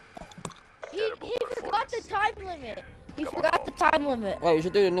 Oh. He forgot the time limit. He forgot the time limit. Wait, we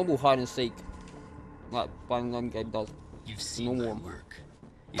should do the normal hide and seek. Like, one game does. You've seen Normal my one. work.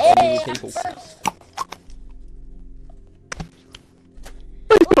 Normal people.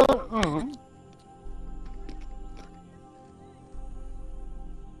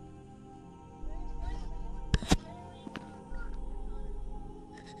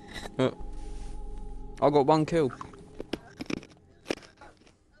 I got 1 kill.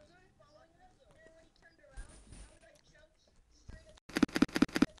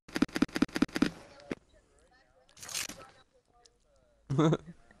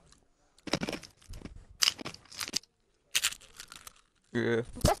 Yeah.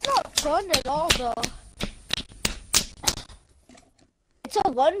 That's not fun at all, though. It's a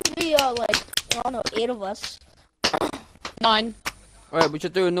 1v, like, Oh no, 8 of us. 9. Alright, we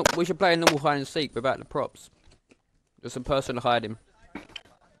should we should play a normal hide and seek without the props. There's a person hiding.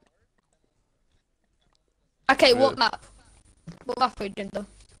 Okay, what map? What map are we doing though?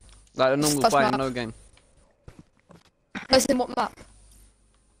 Like a normal First fighting map. no game. As in what map?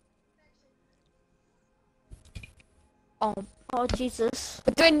 Oh Jesus.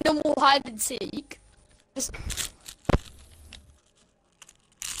 We're doing normal hide and seek. Just...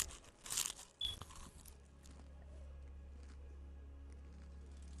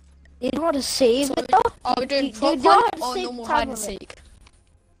 You know how to save So it though? are we doing You prop don't hunt have to or save normal time hide and limit. seek?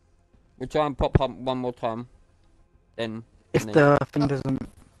 We'll try and pop hunt one more time. Then. If then- the thing doesn't.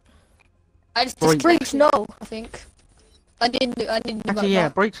 I just Breach. Breach, no. I think. I didn't do that Actually, yeah,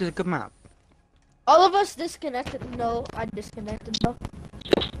 map. Breach is a good map. All of us disconnected. No, I disconnected though.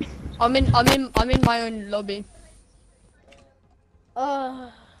 I'm in my own lobby.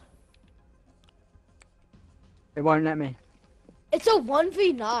 It won't let me. It's a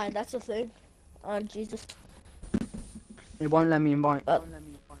 1v9. That's the thing. Oh Jesus. It won't let me invite. Oh.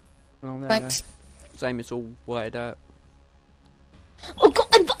 Oh, there Thanks. Same, it's all wired out. Oh God!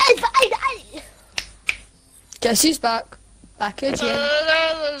 Invite! Guess who's back? Back again.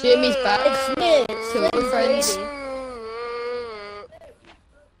 Jimmy's back. It's me. Two of my friends. Lady.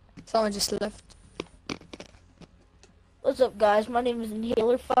 Someone just left. What's up, guys? My name is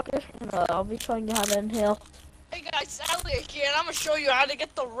Inhaler Fucker, and I'll be showing you how to inhale. Hey guys, Elliot here, and I'm gonna show you how to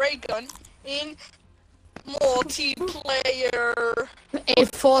get the ray gun in multiplayer. In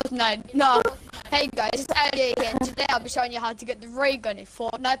Fortnite. No. Hey guys, it's Elliot here. Today I'll be showing you how to get the ray gun in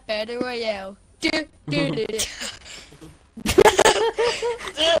Fortnite Battle Royale.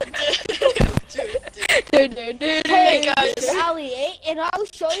 Hey guys, Ali 8, and I'll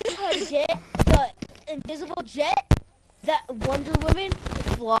show you how to get the invisible jet that Wonder Woman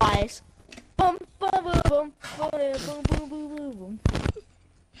flies. Boom, boom, boom, boom, boom, boom, boom, boom, boom, boom.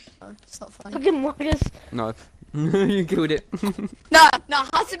 It's not funny. Fucking Marcus. No. You killed it. No,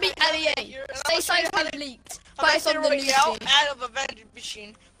 has to be Elliot. Here, and Say I'ma show you something how has to- leaked. how to But it's get on a the news Royale feed. out of a vending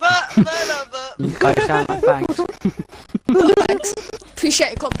machine. But. You guys sound like fags. Thanks.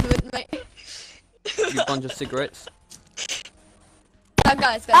 Appreciate a compliment, mate. You bunch of cigarettes. Now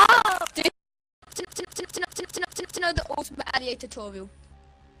guys, to know the ultimate Elliot tutorial.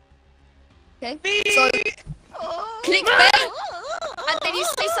 Okay? So click there, and then you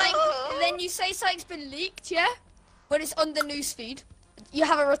say something, and then you say something's been leaked, yeah? When it's on the newsfeed, you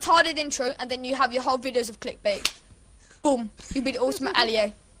have a retarded intro, and then you have your whole videos of clickbait. Boom! You'll be the ultimate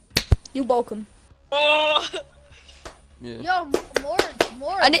ally. You're welcome. Yeah. Yo,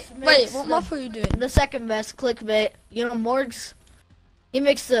 Morgs. And it, wait, makes what map are you doing? the second best clickbait. You know, Morgs. He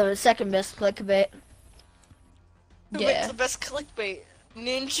makes the second best clickbait. Who Yeah. makes the best clickbait?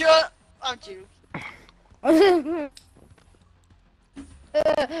 Ninja? Aren't you?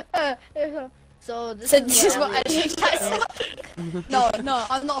 So this This is is what Elliot- Elliot does. No,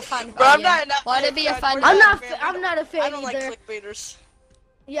 I'm not a fan of Bro, I'm Elliot. not. Why they be a fan? I'm not. man. I'm not a fan I don't like either. clickbaiters.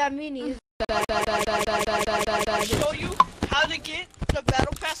 Yeah, me neither. I'll show you how to get the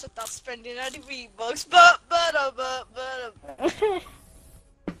battle pass without spending any V-Bucks.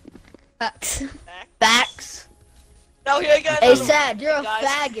 Facts. Facts. Now here you guys. Hey, Sad, you're a guys.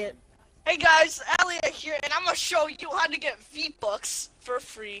 faggot. Hey guys, Elliot here, and I'm gonna show you how to get V-Bucks for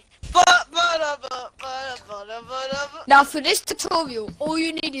free. Now for this tutorial, all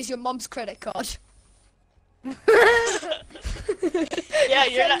you need is your mom's credit card. Yeah,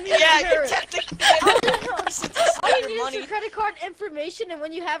 you're not. Yeah, you're technically. All you need is your credit card information, and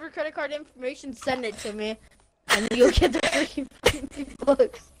when you have your credit card information, send it to me, and you'll get the freaking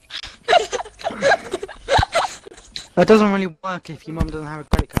books. That doesn't really work if your mum doesn't have a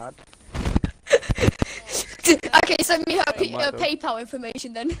credit card. Okay, send me her PayPal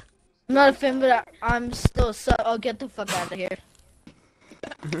information then. I'm not a fan, but I'm still so. I'll get the fuck out of here.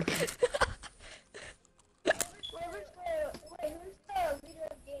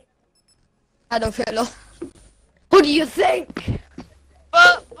 Adolf Hitler. Who do you think?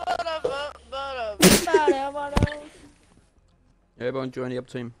 Everyone join the up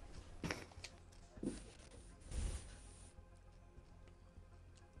team.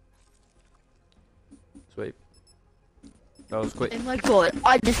 Sweet. That was quick. Oh my god,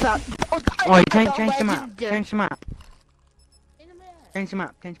 I just found. Oh, change the map. Change the map. Change the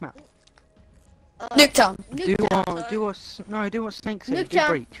map. Change the map. Nuketown. Do what Snake said. Do Nuketown.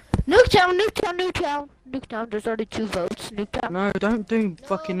 Breach. Nuketown. There's already 2 votes. Nuketown. No, don't do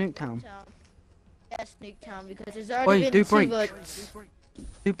fucking Nuketown. Yes, Nuketown, because there's already Wait, been do 2 Breach. votes.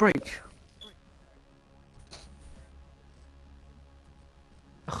 Do Breach.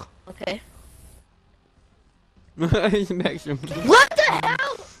 Okay. He's Mexican. What the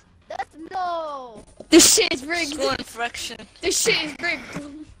hell? That's no. This shit is rigged. School infraction. This shit is rigged.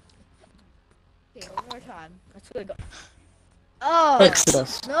 Okay, one more time. Let's go. Oh.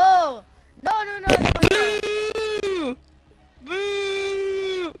 Exodus. No. No. Boo!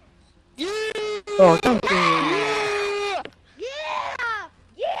 Boo! Yeah! Oh, don't do Yeah.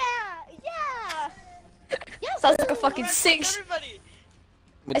 Sounds like a fucking six. Everybody.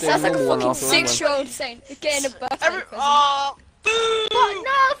 We're It doing sounds like a normal one fucking after that one. 6-year-old saying they're getting a birthday present. Boo! Fuck,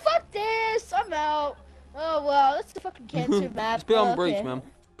 no, fuck this. I'm out. Oh well, that's the fucking cancer map. Just be on Okay. breach, man.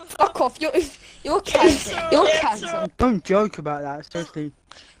 Fuck off, you're cancer. You're cancer. Don't joke about that, seriously.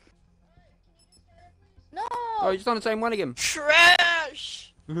 No. Oh, you're just on the same one again.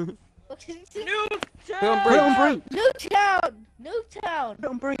 Trash! New Put on Put it on breach. breach. Newtown. Put it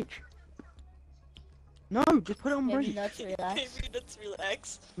on breach. No, just put it on Maybe breach. not to relax. Maybe let's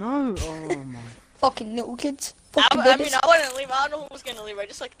relax. No, oh my. Fucking little kids. I Fucking mean, babies. I wouldn't leave. I don't know who was gonna leave. I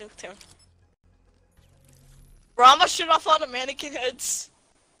just like Newtown. Bro, I'm gonna shoot off all the mannequin heads.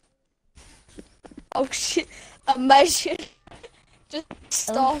 Oh shit. Imagine. Just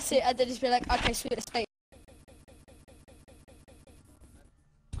start it and then just be like, okay, sweet, let's stay.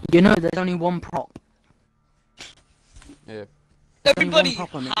 You know, there's only one prop. Yeah. Everybody, Only one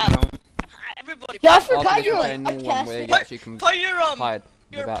prop on it. everybody. Yeah, I After forgot this, you're we'll play a on new one where you podcast. actually can Put your hide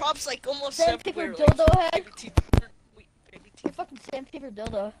your without. props like almost Sandpaper everywhere. dildo head. Baby teeth. Wait, baby You're teeth. fucking sandpaper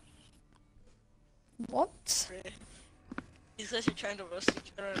dildo. What? These guys are trying to roast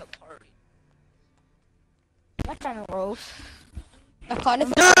each other at a party. Not trying to roast. I kind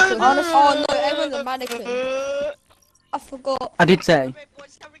of honestly. Oh no, everyone's a mannequin. I forgot. I did say. Alright,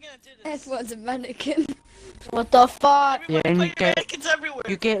 boys, how are we gonna do this? Everyone's a mannequin. What the fuck? Yeah, Everybody and put you your get- mannequins everywhere.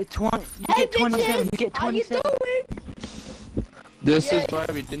 You get 20. You Hey, get 27. You get How you 27. doing? This Yeah. is why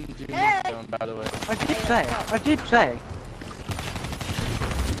we didn't do Hey. Newtown, by the way. I did say. I did say.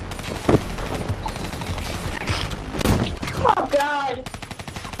 Oh god.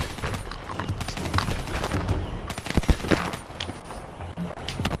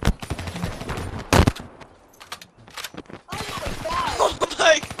 Oh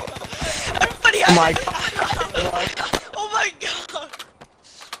my god. Everybody Oh my Oh my god.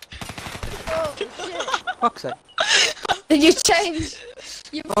 Oh shit. Fuck's sake. Then you change.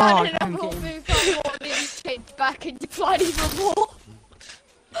 You Oh, find an I'm overall getting- move from more, then you change back and you find even more.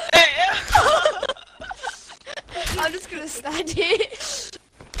 I'm just gonna stand here.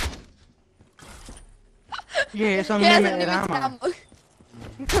 Yeah, it's He has unlimited unlimited ammo. ammo.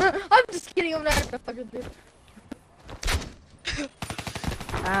 I'm just kidding. I'm not gonna fucking do.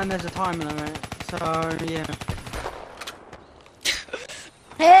 And there's a time limit. So, yeah.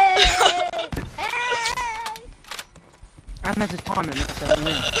 Hey! Hey! And there's a time limit. So,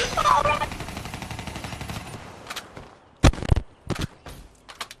 yeah.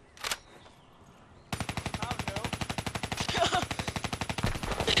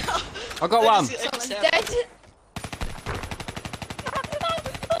 I got one. Someone's dead.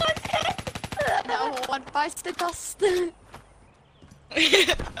 No one bites the dust.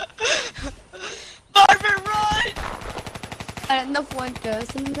 Marvin, run! And enough one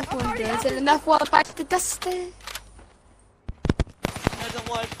does, and enough one does, and enough one bites the dust. Another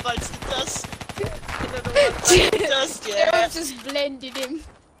one bites the dust. Another one bites the dust, yeah. Darren's just blended him.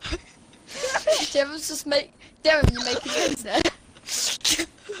 Darren's just Darren, you make sense there.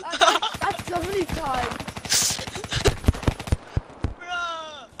 That's so many times.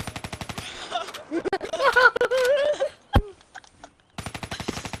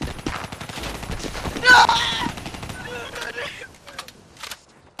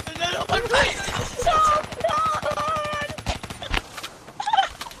 Another one bites the dust.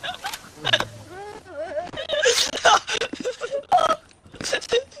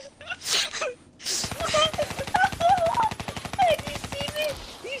 You see me?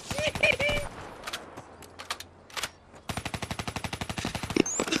 You see me?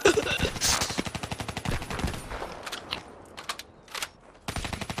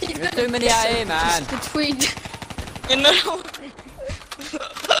 There's too many out here, man. Between. Another one.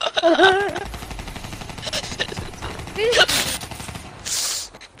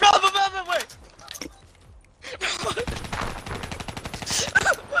 Robin, wait.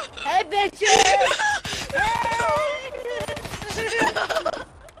 Hey, bitches!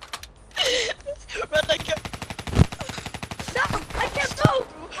 Run like a... No, I can't move!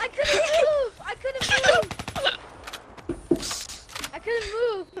 I couldn't move! I couldn't move! I couldn't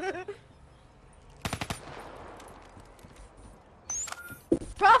move!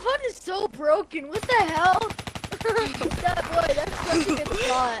 Prop Hunt is so broken, what the hell? That boy, that's such a good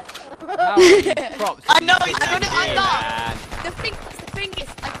spot. How many props I have know, you I put know, in I here, know. man? The thing is,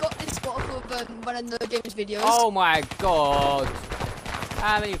 I got this spot for one of the games videos. Oh my god.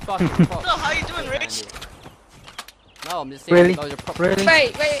 How many fucking props? So, how you doing, Rich? No, I'm just saying Really? loads of props. Really?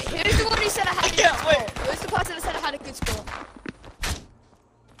 Wait, who's the one who said I had a good can't wait. spot? Who's the person that said I had a good spot?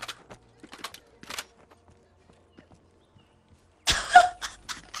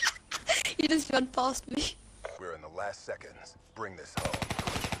 You just ran past me. We're in the last seconds. Bring this home.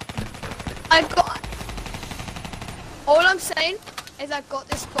 I got. All I'm saying is I got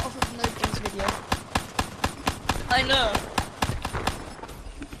this spot off of No Games video. I know.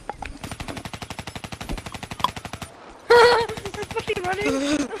 I'm fucking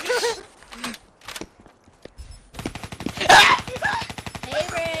running. Hey,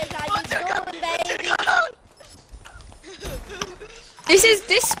 Riz, how you doing, baby?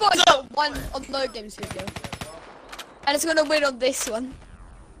 This spot is the one on No Games video, and it's gonna win on this one.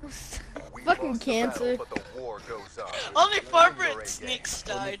 We Fucking lost the cancer. battle, but the war goes on. Only 4 sneaks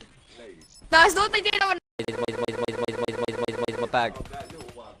died. No, it's not what they did on. My bag.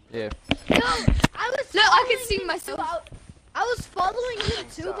 Yeah. No, I was. Look, I can following see him myself. too. I was following him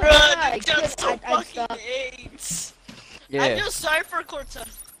too, but Bruh, I dude, that's so couldn't. I fucking stopped. AIDS. I'm Yeah. just sorry for Corta.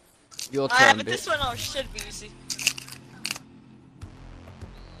 Your I turn, but this bitch. one should be easy.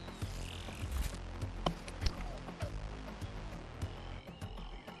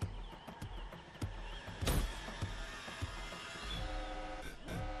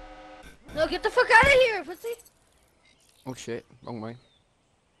 No, get the fuck out of here, pussy. Oh shit, wrong way.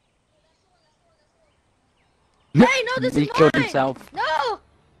 Hey, no, this He is killed mine. himself. No.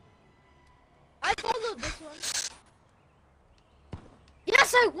 I followed this one.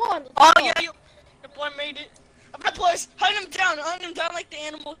 Yes, I won. Oh yeah, your boy made it. Alright, boys, hunt him down like the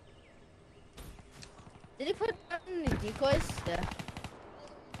animal. Did he put that in the decoys? Yeah.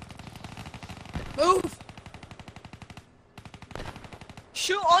 Move.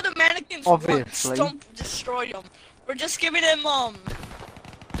 Shoot all the mannequins once, Obviously. don't destroy them. We're just giving them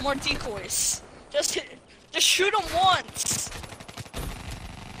more decoys. Just shoot them once.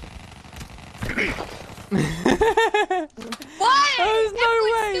 Why? There's no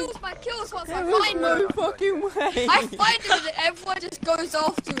Everyone way. steals my kills once I There was find no them. fucking way. I find them and everyone just goes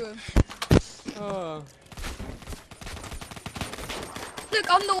after him. Oh. Look,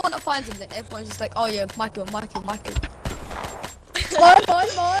 I'm the one that finds them. Then everyone's just like, oh yeah, Michael. Mine.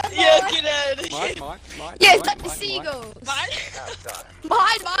 Yeah, get out of here. Mike. Yeah, it's like the seagulls. Mine. Halftime.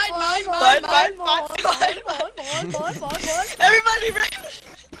 Mine. Everybody ready?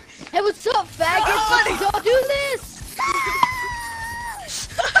 Hey, what's up, faggots? Don't do this.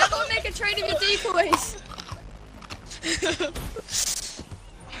 Don't make a trade of your decoys.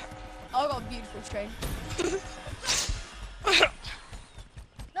 I got a beautiful train.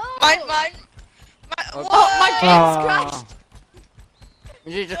 No. Mine. Oh, Oh, my game's Ah. crashed.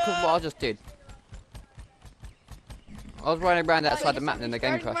 You just what I just did. I was running around outside the map and then the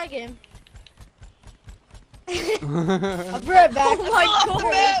game Starting my crashed. game. I'll be right back. Oh my God.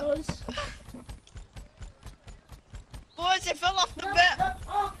 God. Boys, it fell off the map.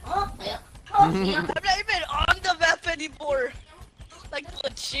 I'm not even on the map anymore. Like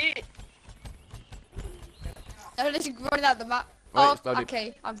legit. I'm just running out the map. Wait, Oh, it's loaded.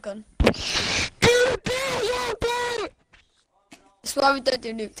 okay, I'm gone. That's why we don't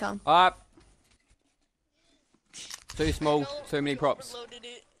do Nuketown. Alright. Too small, too many props. Overloaded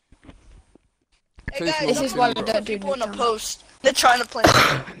it. Too Hey guys, small, This too is why many we props. don't do people in the Nuketown. post. They're trying to play.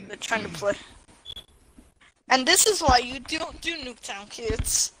 They're trying to play. And this is why you don't do Nuketown,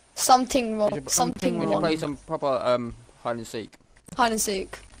 kids. Something We wrong. should- Something We should play wrong. some proper hide and seek. Hide and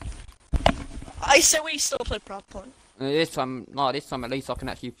seek. I said we still play prop hunt. And this time at least I can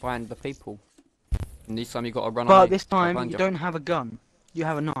actually find the people. And this time you got to run But away. this time, Find you don't have a gun. You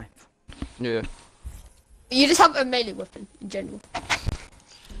have a knife. Yeah. You just have a melee weapon in general.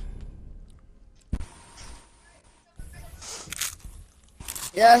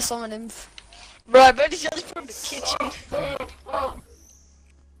 Yeah, summon him. Bro, I bet he's just from the kitchen.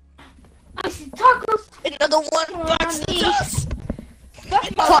 I see tacos. Another one bites the dust.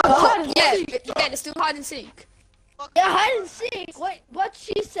 Yeah, let's do hide and seek. Yeah, hide and seek. Wait, what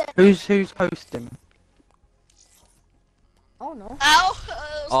she said? Who's hosting? Oh no. Ow.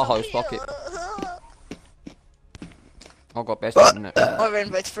 I'll host, fuck it. I've got best internet. Whoever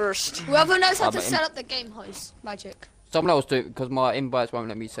invites first. Whoever knows how Ah, to but set up the game host magic. Someone else do it because my invites won't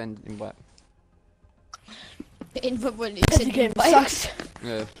let me send invite. The invite when you This send game invite. sucks.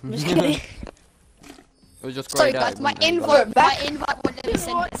 Yeah. I'm just kidding. It was just Sorry grayed out. guys, it my wouldn't let me go. invite won't let me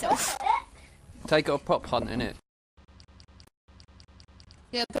send itself. Take it a prop hunt, innit?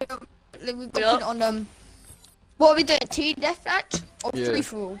 Yeah, pick up we've got to put it on what are we doing? Team deathmatch or Yeah. free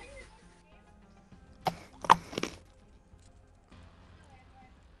for all?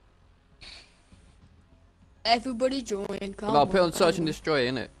 Everybody join. Come But I'll put it on search and on. destroy,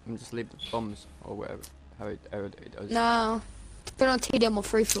 innit? And just leave the bombs or whatever. How it does. No. Put it on TDM or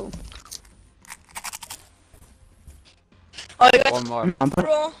free for all. Oh, you got One life.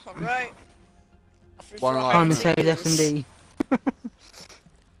 bro. Alright. One life. Time to save S&D.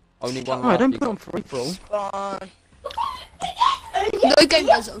 Only one Oh, life. don't you put on got. free for all. Spawn. No game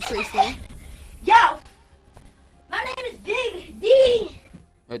does it on free for all. Yo, my name is Big D.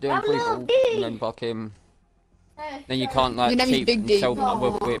 They're doing I'm free for little all, D. and then fucking. Then you can't like Your name is cheat Big and D. tell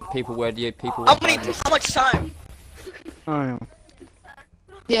with people where the people. How much time? Oh, yeah.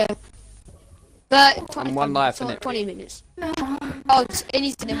 Yeah. But 20, And one life, so innit? 20 minutes. Oh, it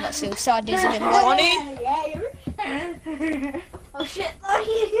needs an invite still. Sad needs an invite. 20? Oh shit.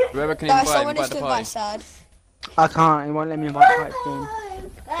 Whoever can Guys, invite, someone needs invite the to party. invite Sad. I can't, it won't let me invite pipes in.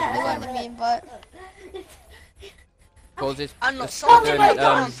 They won't let me invite. Cause it's I know, it's someone doing invite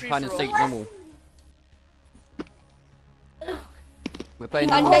on free hide and for seek all. normal. We're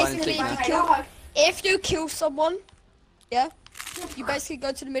playing And normal hide and basically, seek now. if you kill someone, yeah, you basically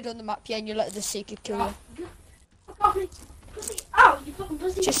go to the middle of the map, yeah, and you let the seeker kill you. Oh, you fucking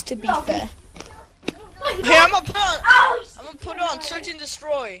pussy. Just to be fair. Hey, I'm gonna put it on search and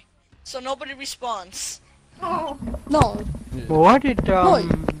destroy, so nobody respawns. No. Why did,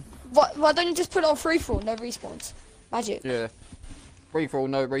 Why don't you just put it on free for all, no respawns? Magic. Yeah. Free for all,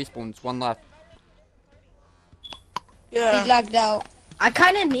 no respawns, one life. He Yeah. lagged out. I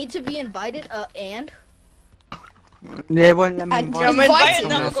kind of need to be invited. And they won't let me And Yeah, I'm invite Invite inviting him.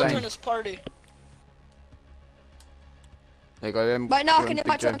 them to go Same. to this party. There you go. Right now, I you're can in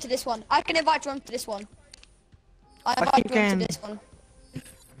invite Big you to this one. I can invite you to this one. I keep invite you getting- to this one.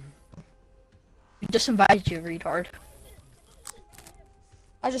 you just invited you, retard.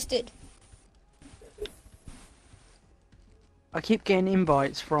 I just did. I keep getting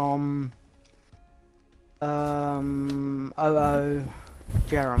invites from, OO,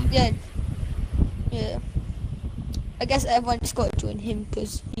 Jerem. Yeah. Yeah. I guess everyone just got to join him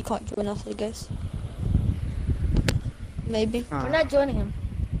because you can't join us, I guess. Maybe. Oh, We're not joining him.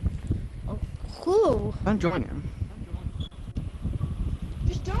 Oh, cool. don't join him.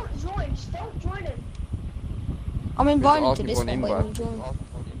 Just don't join. Just don't join him. I'm inviting ask to me this for an one, but you invite. won't join.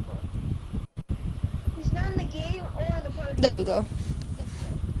 He's not in the game or the party. There we go.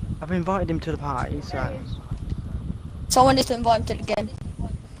 I've invited him to the party, so... Someone needs to invite him to the game.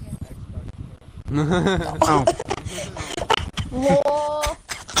 Oh, Whoa.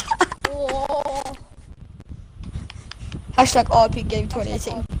 Whoa. Hashtag RP Game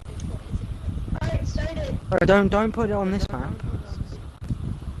 2018. don't put it on this map.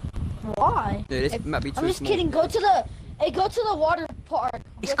 Why? Yeah, this might be too I'm just small. kidding. Go to the. Hey, go to the water park.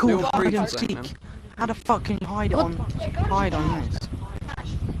 It's Go to called the water hide and park. Freedom Zone, seek. man. How the fuck can you hide on this?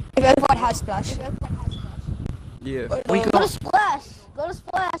 If everyone has splash. Yeah. We Go to got. Splash. Go to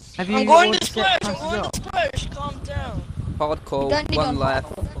Splash. Have you I'm going already to set splash. I'm passes going up? to splash. Calm down. Hardcore, Don't need one on life,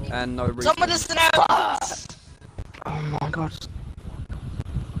 hardcore. and no respawns. Someone doesn't have. Oh my god.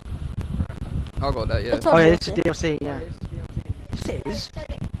 I got that, yeah. It's Oh all yeah, this is bullshit. DLC, yeah. This is?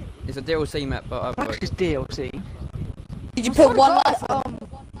 It's a DLC map, but I've What got is DLC? Did you I put swear to one God, life on?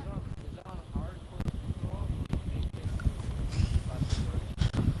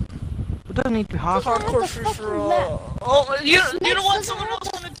 It doesn't need to be hard. Hardcore free for all. Oh, you know what? Someone else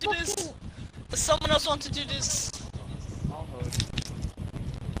want to do this. Someone else want to do this.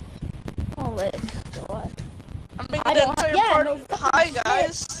 Oh, wait. What? I'm making I the don't entire have- yeah, party. no fucking Hi shit.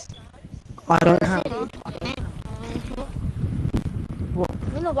 guys. I don't have.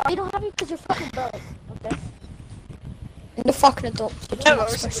 You know why you don't have it? Because you're fucking broke. Okay. In the fucking adopted. Never Not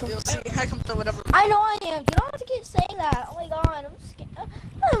seen special. DLC. I come to whatever. I know I am. You don't have to keep saying that. Oh my god, I'm scared.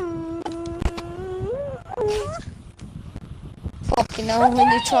 Fucking hell,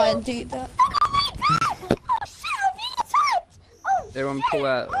 when you try and do that. Everyone pull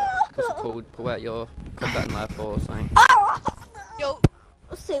out, what's it called? Pull out your combat knife or something. Yo,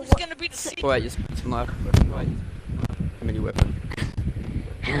 Say who's what? gonna be the secret? Pull out your knife, right? I mean your weapon.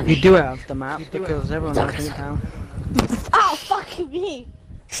 You do it off the map because everyone knows it now. Oh, fuck me.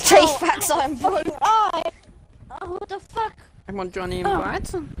 Straight facts, I'm broke. Oh, what the fuck? Come on, Johnny,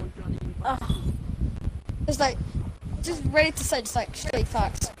 invite. It's like, just ready to say, just like, straight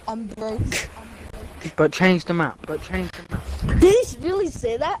facts. I'm broke. But change the map. But change the map. Did he really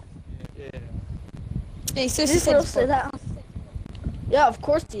say that? Yeah, so Did he he said really it's say broke. that? Yeah, of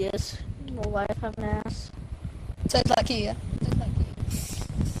course he is. No life, have an ass. So it's like you, yeah.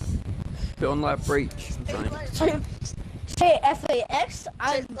 Put on like breach. Say FAX.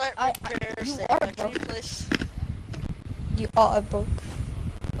 I. You are broke. You are broke.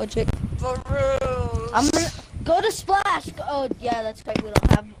 Logic. I'm gonna go to Splash. Oh yeah, that's right. We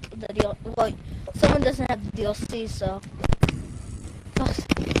don't have the deal. Well, someone doesn't have the DLC, so.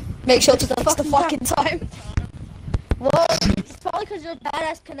 Make sure to fix the fucking time. Well, it's probably because your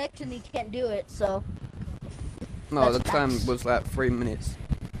badass connection. You can't do it. So. No, the That's time facts. was like 3 minutes.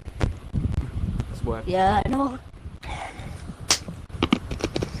 That's why. Yeah, I know.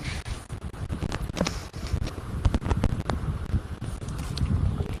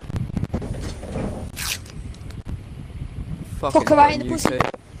 Fucking Fuck around in the UK. pussy.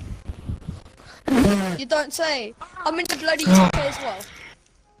 You don't say. I'm in the bloody UK as well.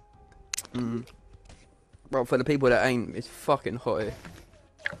 Mm. Well, for the people that ain't, it's fucking hot here.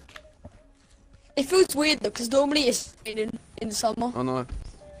 It feels weird though, because normally it's raining in the summer. I know.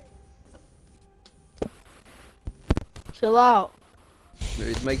 Chill out.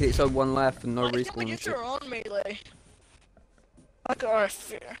 It's making it so one life and no Why can't we respawn and use shit. your own melee? Like our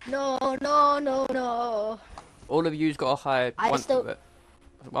fear. No. All of you's got to hide. I still-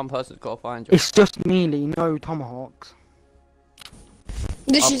 One person's got to find you. It's just melee, no tomahawks.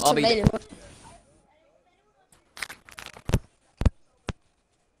 This I'll- is I'll be- tomato.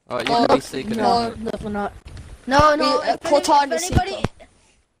 Alright, you can be seeking no. out. No, definitely not. No. Cortana If anybody,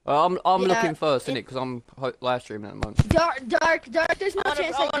 I'm Yeah, looking first, innit? Because I'm live streaming at the moment. dark. There's no I wanna-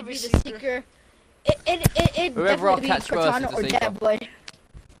 chance I I wanna could be be the Seeker. seeker. It Whoever I'll definitely be catch first is Cortana the or Seeker. Dead Boy.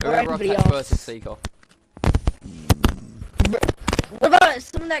 Whoever I anybody catch else. first is Seeker. What about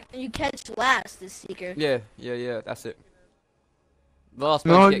something that you catch last is seeker? Yeah, that's it. The last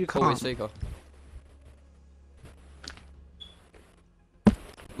No, person to you get caught is can't. Seeker.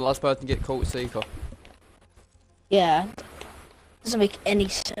 The last person to get caught is Seeker. Yeah. Doesn't make any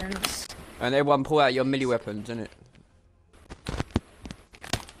sense. And everyone pull out your melee weapons, innit?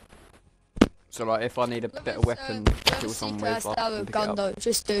 So like, if I need a better weapon to kill someone with, I can pick it gun up. though,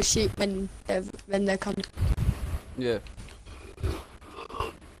 just to shoot when they're coming. Yeah.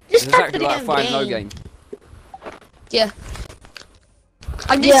 Just It's start the exactly like damn finding no game. game. Yeah.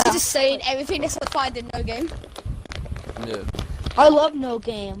 I'm Yeah. just saying everything that's defined in no game. Yeah. I love No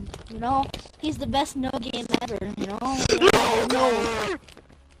Game. You know, he's the best No Game ever. You know. No.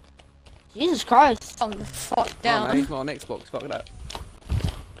 Jesus Christ. Calm the fuck Oh, down. no, he's not on Xbox, fuck that.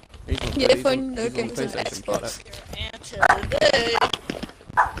 He's on, Yeah, he's for on, no he's on games on PlayStation, fuck Xbox. that.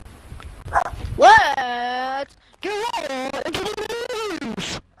 Let's go into the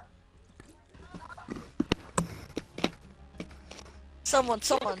news. Someone,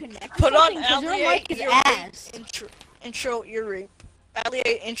 put on Because your Allier mic is ear ass. rape, intro ear rape. Allier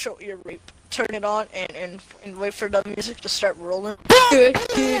intro ear rape. Turn it on and wait for the music to start rolling.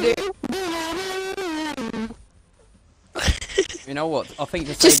 You know what? I think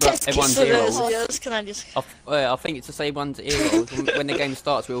to Just save test everyone's So ear there's- rolls. yes, can I just... I think it's to save one's ear rolls. When the game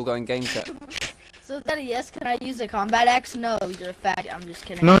starts, we all go in game chat. So is that a yes? Can I use a combat axe? No, you're a fag. I'm just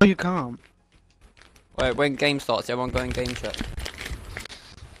kidding. No, you can't. Wait, when game starts, everyone go in game chat.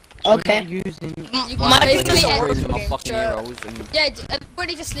 Okay. You're using. You My can thing basically is I'm work losing my game fucking chat. ear rolls and Yeah,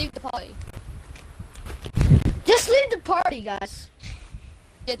 everybody just leave the party. Just leave the party, guys.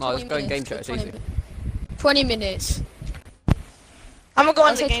 Yeah, No, 20 let's go in minutes, game chat, it's 20 easy. minutes. 20 minutes. I'm gonna go I'll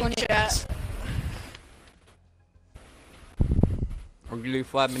on the say game 20 chat. minutes. I'll give you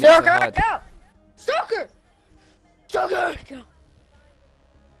 5 minutes to Stalker, hide. go! Stalker! Stalker! Go!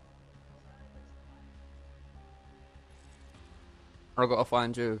 I gotta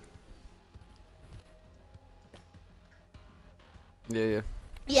find you. Yeah.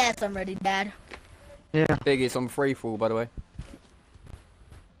 Yes, I'm ready, Dad. Yeah. Biggest on free fall, by the way.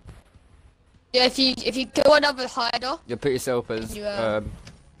 Yeah, if you go another hider, You put yourself as You,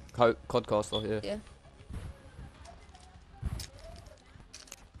 Codcaster, yeah. yeah.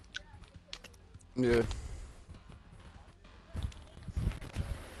 Yeah.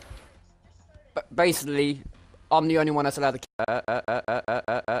 But basically, I'm the only one that's allowed to kill.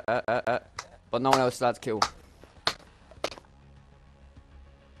 But no one else is allowed to kill.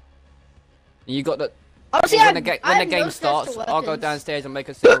 And you got the. Honestly, when I the have game no starts, special I'll go weapons. downstairs and make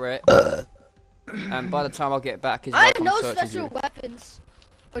a cigarette. And by the time I'll get back, his I wife have no searches special you. weapons.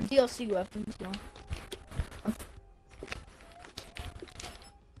 Or DLC weapons, no.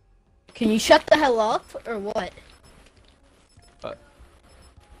 Can you shut the hell up, or what?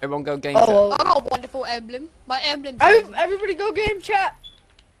 Everyone go game Oh, I got a wonderful emblem. My emblem. everybody go game chat!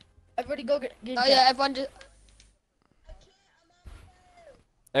 Everybody go game Oh chat. yeah, everyone just.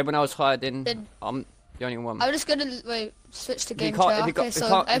 Everyone else hiding. Then- The only one. I'm just gonna switch to If you game can't, chat. if you, Okay, if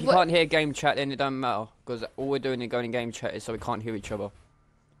so you can't hear game chat, then it don't matter. Because all we're doing in going in game chat is so we can't hear each other.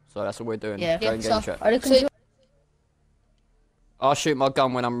 So that's what we're doing. Yeah. Going so- game chat. Are they control- I'll shoot my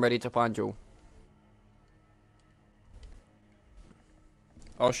gun when I'm ready to find you.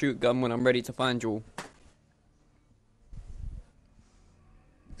 I'll shoot gun when I'm ready to find you.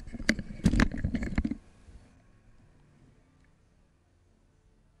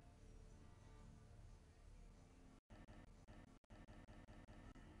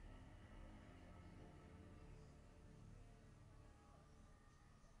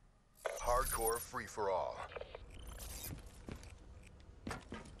 Hardcore free-for-all.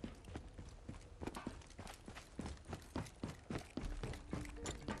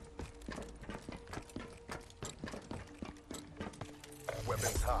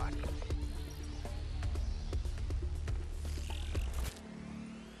 Weapons hot.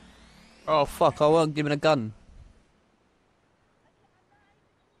 Oh fuck! I wasn't given a gun.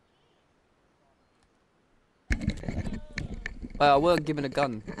 I weren't given a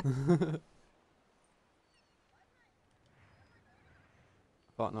gun.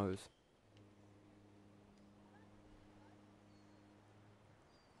 Fuck knows.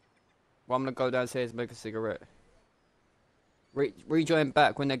 Well, I'm gonna go downstairs and make a cigarette. Rejoin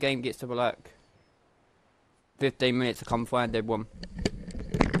back when the game gets to like 15 minutes to come find everyone.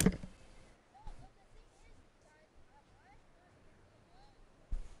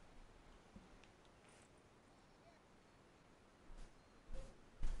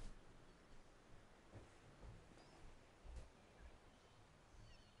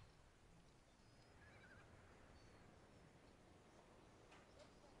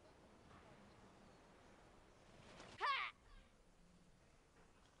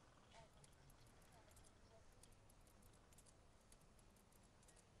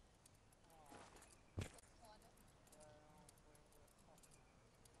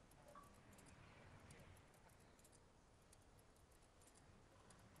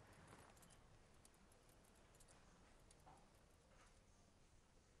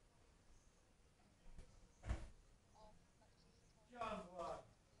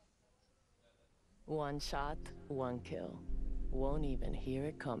 One shot, one kill. Won't even hear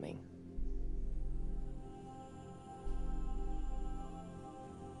it coming.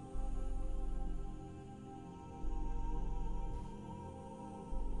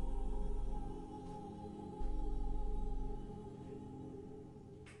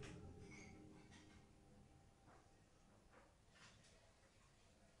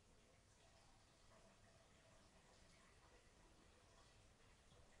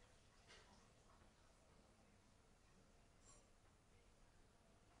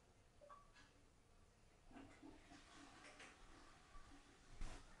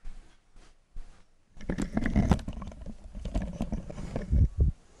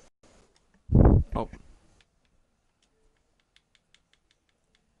 Oh.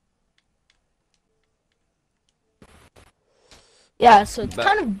 Yeah, so it's But-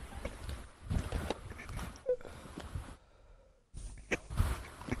 kind of.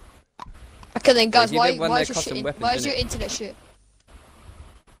 Okay then, guys. give Why everyone their is your custom shit? weapons, Why is your innit? internet shit?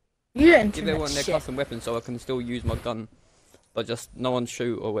 You're Give internet everyone their shit. custom weapons so I can still use my gun, but just no one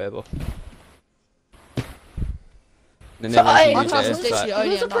shoot or whatever. Then So everyone I- can use My their custom airstrike. station only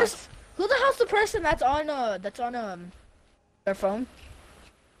Who's the at person? night. Who the hell's the person that's on their phone?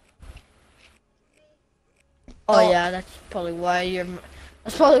 Oh, Oh. yeah, that's probably why your.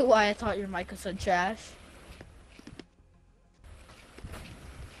 That's probably why I thought your mic was so trash.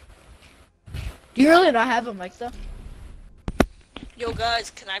 Do you really not have a mic though? Yo guys,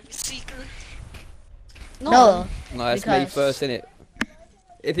 can I be seeker? No. No, it's me because- first, innit?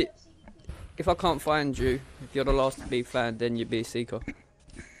 If I can't find you, if you're the last to be found, then you'd be a seeker.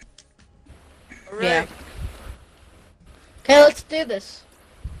 Alright. Yeah. Okay, let's do this.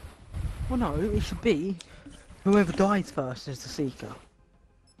 Well, no, it should be whoever dies first is the seeker.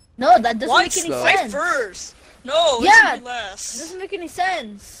 No, that doesn't What? make any slow. Right sense. first. No, it Yeah. should be It last. doesn't make any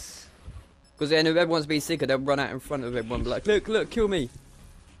sense. Because then if everyone's being seeker, they'll run out in front of everyone and be like, look, look, kill me.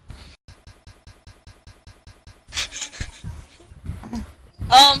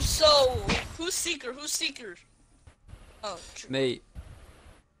 So who's seeker? Who's seeker? Oh, Me.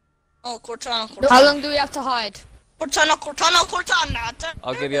 oh, Cortana, How Cortana, long do we have to hide? Cortana, Cortana, Cortana.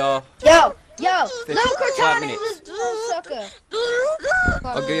 I'll give you Yo, little 5 Cortana, minutes. little sucker.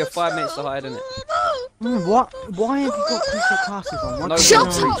 I'll give you 5 minutes to hide in it. What? Why have you got preset classes on? What No do you one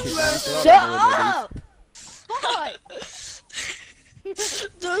know? will reach you, man. So Shut that's not really up! Fuck!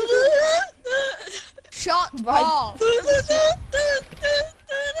 Shut Right. up.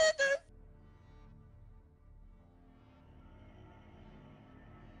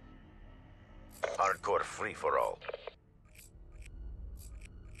 Hardcore free-for-all.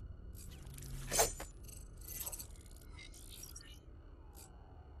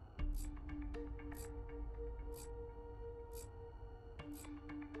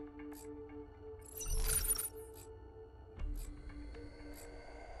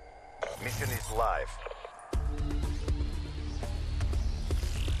 Mission is live.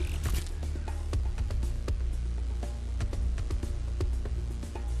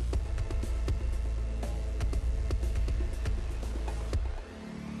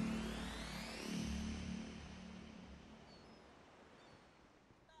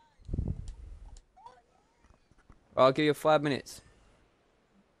 I'll give you 5 minutes.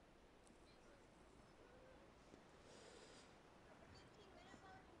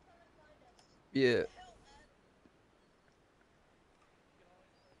 Yeah.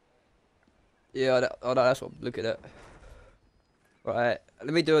 Yeah, oh, no, that's what. Look at that. Right,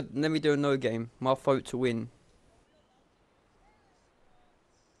 let me do a no game. My vote to win.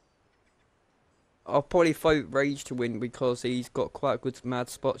 I'll probably vote Rage to win because he's got quite good mad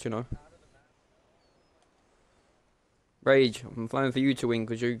spots, you know. Rage, I'm voting for you to win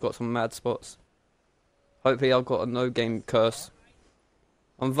because you've got some mad spots. Hopefully I've got a no game curse.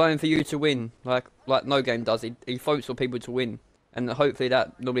 I'm voting for you to win, like no game does. He votes for people to win, and hopefully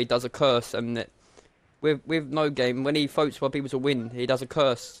that normally does a curse, and that with no game, when he votes for people to win, he does a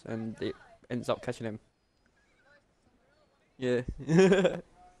curse, and it ends up catching him. Yeah.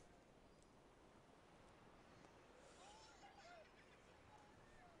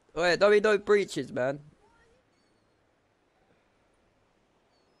 Wait, don't be no breaches, man.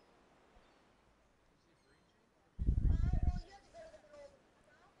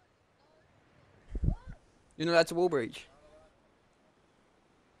 You know that's a wall breach.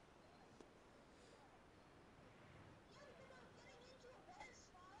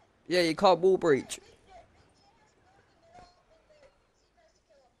 Yeah, you can't wall breach.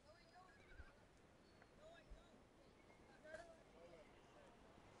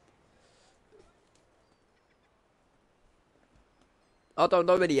 I don't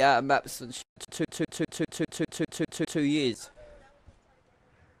know any out of maps since 2 years.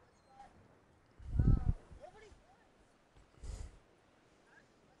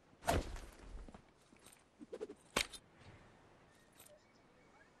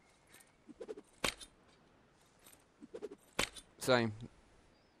 Same.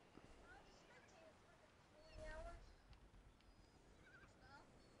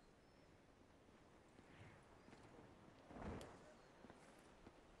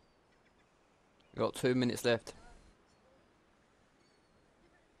 Got 2 minutes left.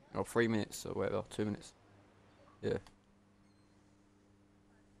 Or 3 minutes or whatever. 2 minutes. Yeah.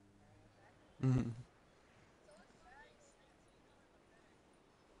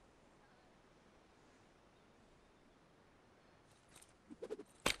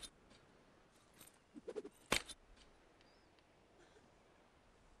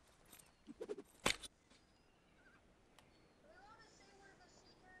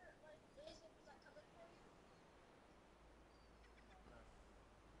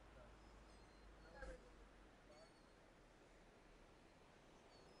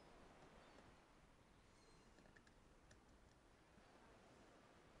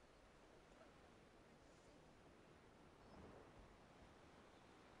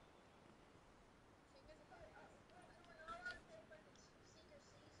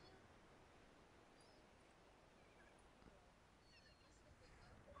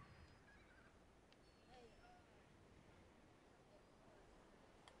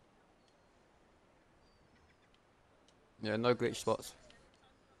 Yeah, no glitch spots.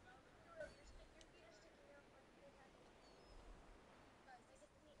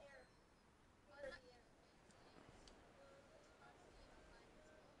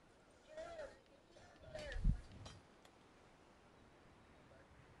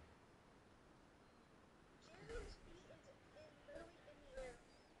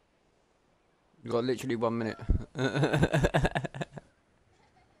 You got literally 1 minute.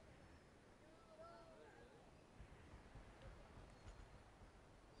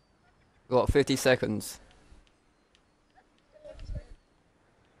 Got 50 seconds.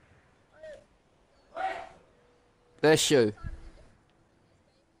 Bless you.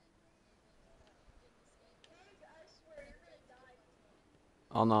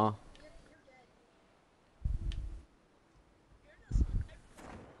 Oh no.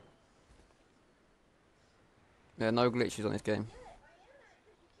 Yeah, no glitches on this game.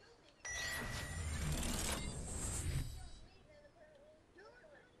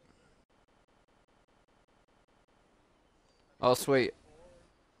 Oh sweet.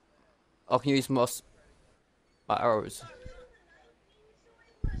 I can use my arrows.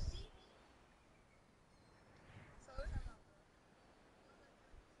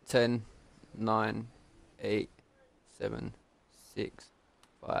 Ten, 9, 8, 7, 6,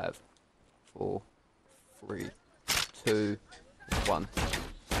 5, 4, 3, 2, 1.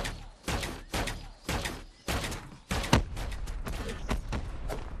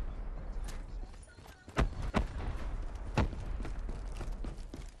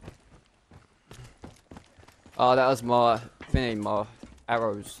 Oh, that was my thingy, my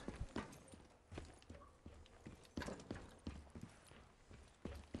arrows.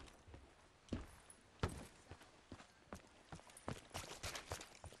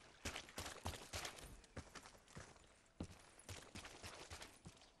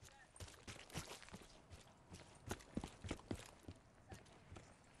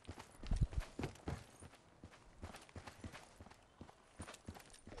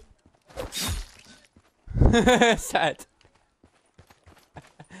 Sad.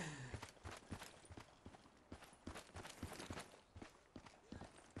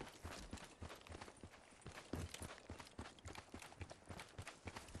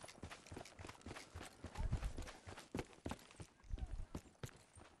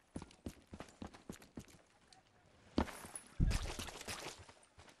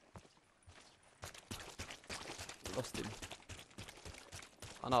 Lost him.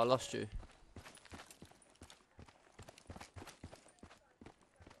 Oh no, I lost you.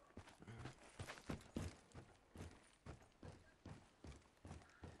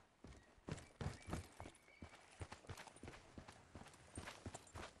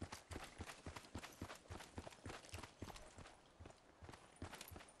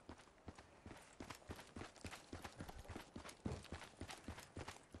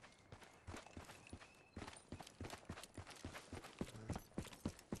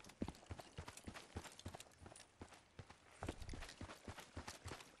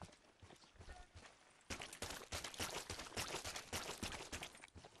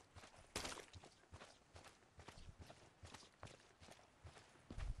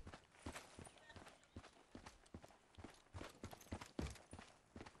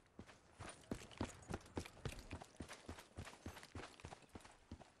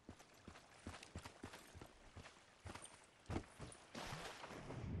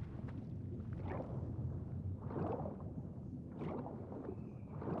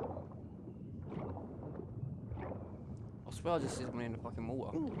 I swear I just see someone in the fucking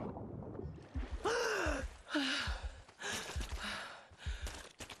water.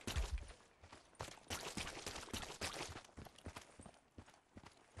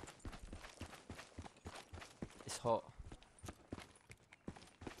 It's hot.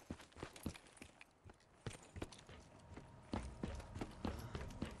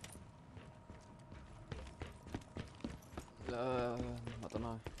 I don't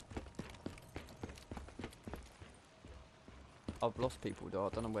know. I've lost people though, I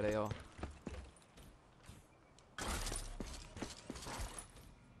don't know where they are.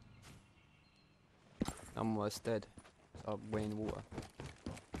 I'm almost dead. So I'm way in the water.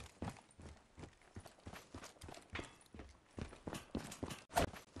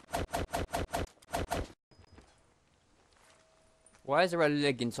 Why is there a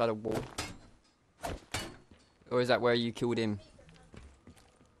leg inside a wall? Or is that where you killed him?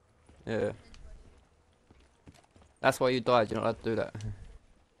 Yeah. That's why you died, you're not allowed to do that.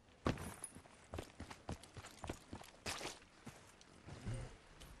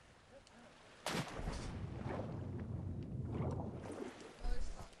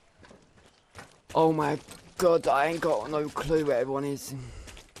 Oh my god, I ain't got no clue where everyone is.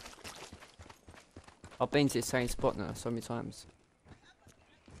 I've been to the same spot now so many times.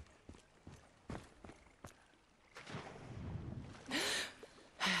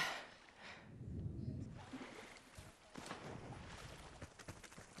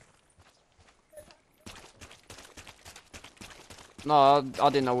 No, I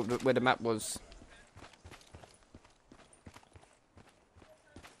didn't know where the map was.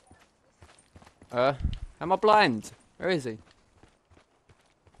 Am I blind? Where is he?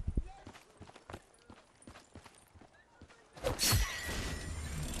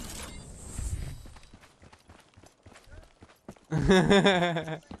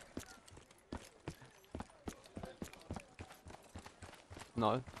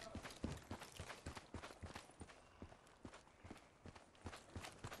 No.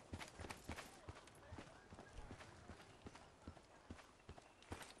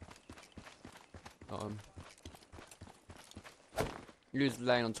 You was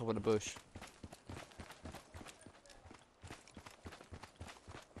laying on top of the bush.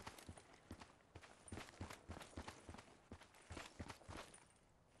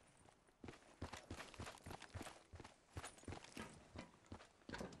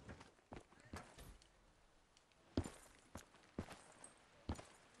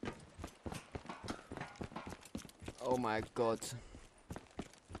 Oh my god.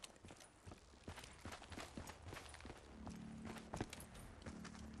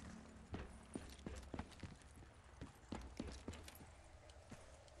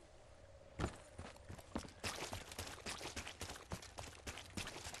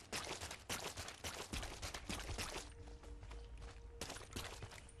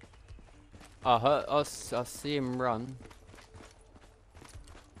 I see him run,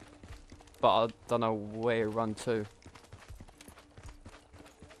 but I don't know where he run to.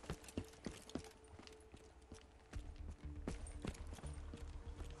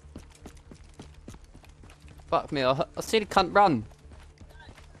 Fuck me, I see the cunt run.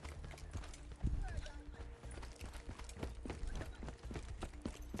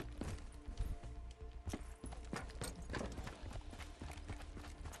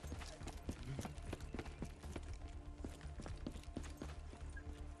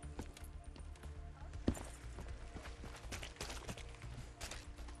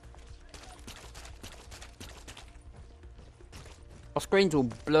 My screen's all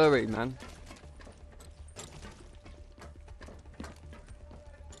blurry, man.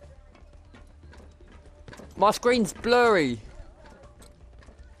 My screen's blurry.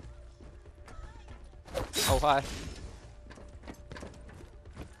 Oh, hi.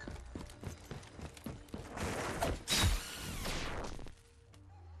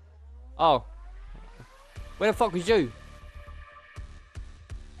 Oh. Where the fuck was you?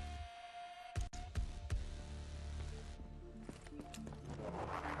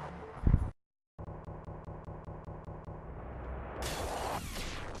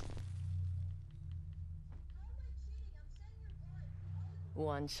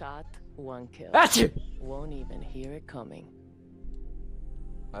 One shot, one kill. Achoo! Won't even hear it coming.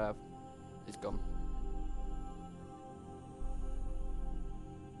 I have. It's gone.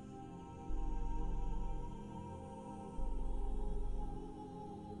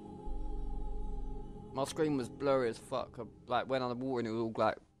 My screen was blurry as fuck. I, like, went on the water and it was all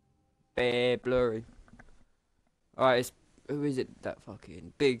like bare blurry. Alright, who is it that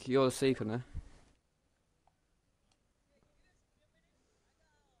fucking big? You're the seeker now.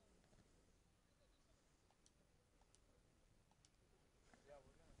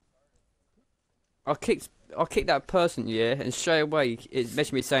 I kicked that person, yeah, and straight away it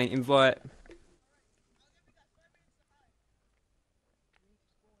messaged me saying invite.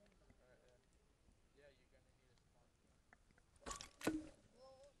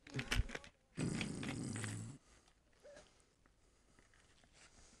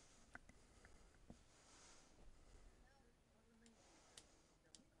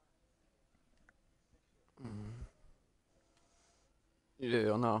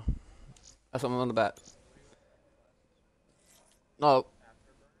 Yeah, I know. That's what I'm on about. No.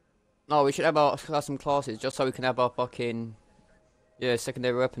 No, we should have our custom classes just so we can have our fucking, yeah,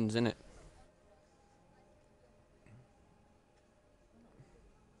 secondary weapons, innit?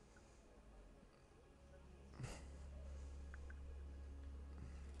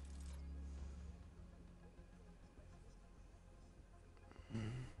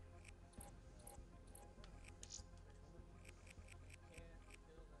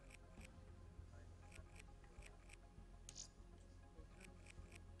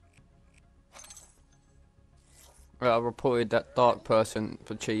 Right, I reported that dark person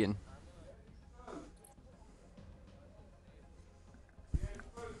for cheating.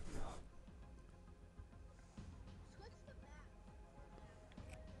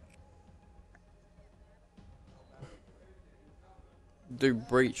 Do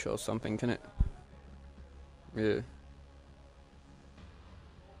breach or something, can it? Yeah.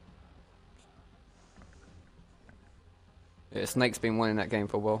 Yeah, Snake's been winning that game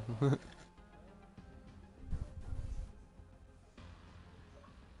for a while.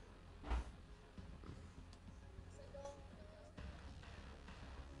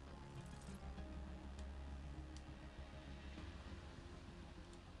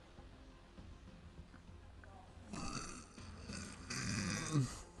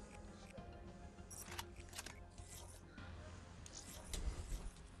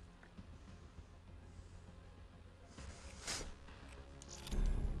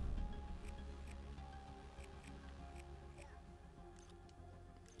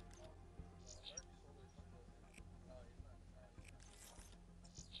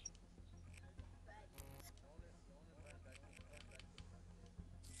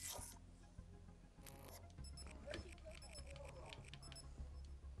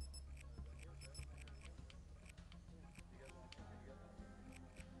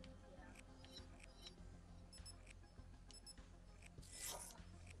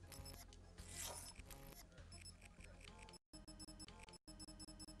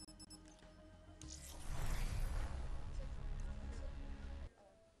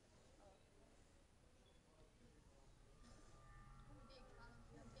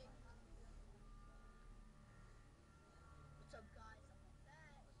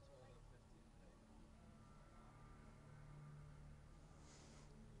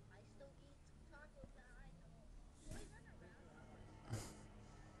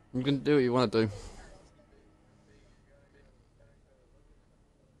 You can do what you want to do.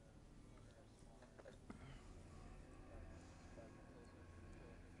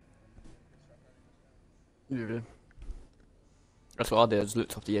 Yeah. That's what I did, I just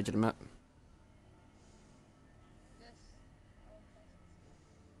looked off the edge of the map.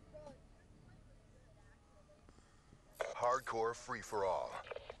 Hardcore free-for-all.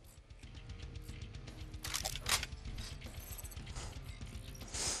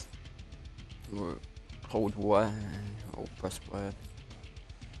 Hold Y, or press Y.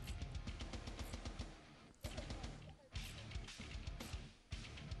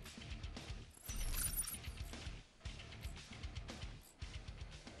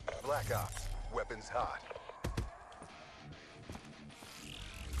 Black Ops. Weapons hot.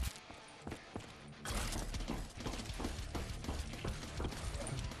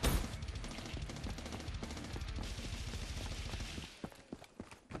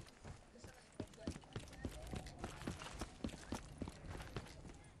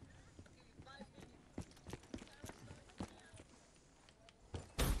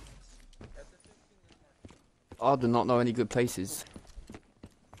 I do not know any good places.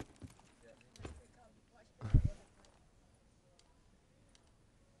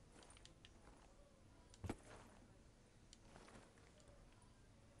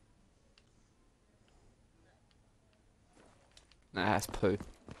 Nah, that's poo.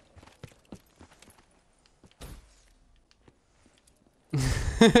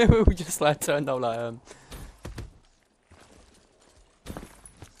 We just like turned up like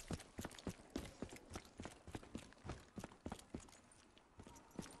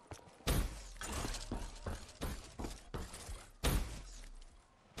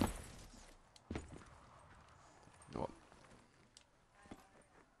What?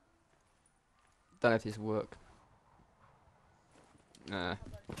 Don't know if this will work. Nah.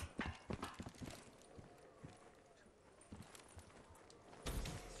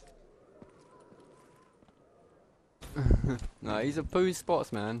 No, he's a poo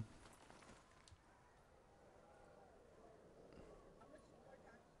spots, man.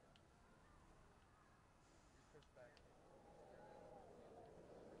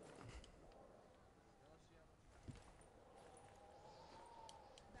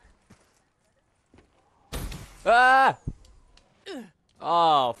 Ah!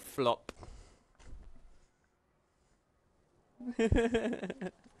 Oh, flop. Flop,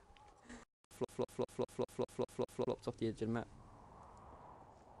 flop, flop, flop, flop, flop, flop, flop, flops off the edge of the map.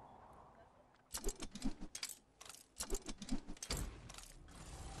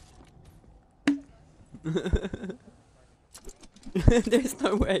 There's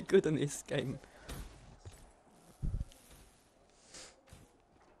nowhere good in this game.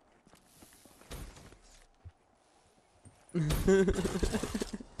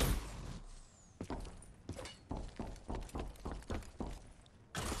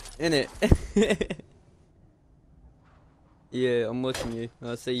 Innit? Yeah, I'm watching you.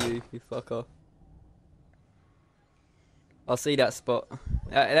 I see you, you fucker. I see that spot.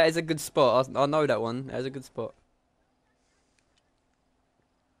 That is a good spot. I know that one. That is a good spot.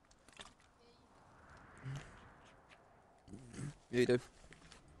 You do.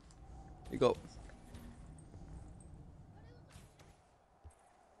 You got.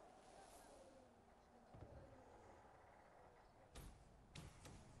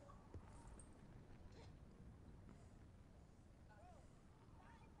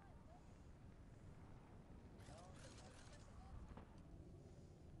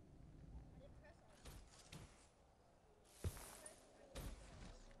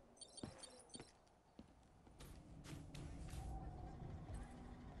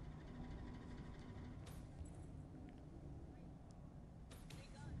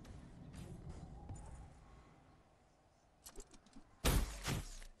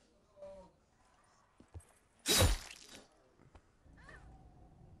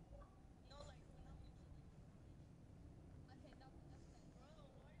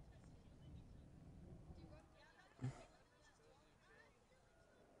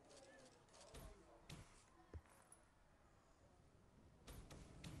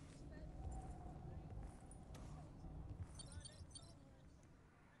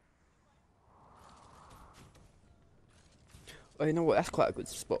 Oh, you know what? That's quite a good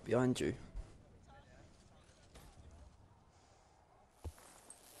spot behind you.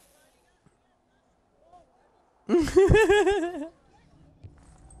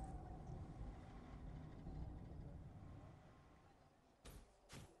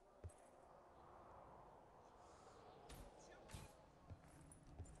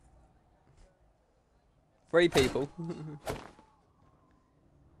 Three people.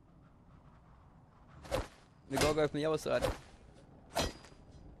 We gotta go from the other side.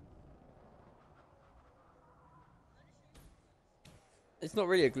 It's not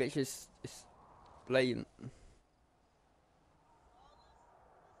really a glitch, it's blatant.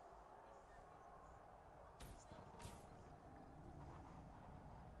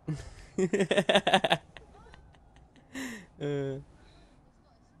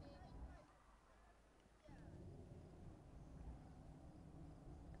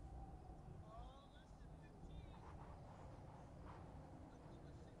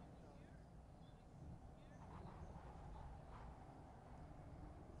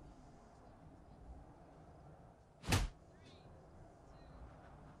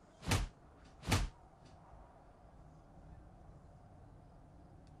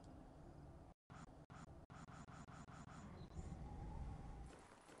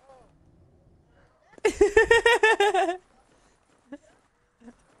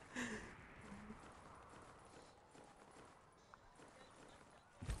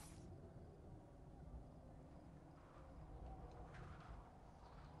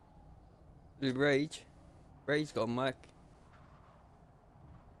 Rage. Rage got a mic.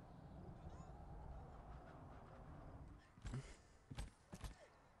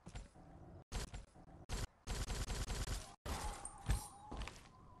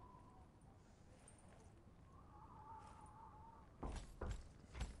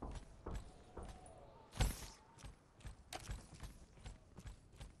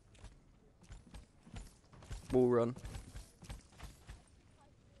 Ball run.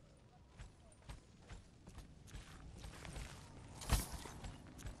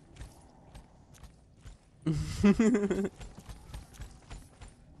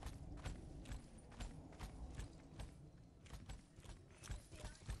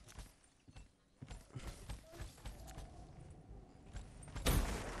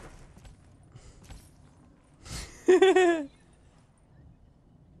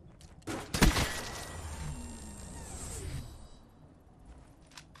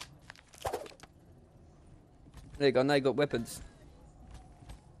 There you go, now you got weapons.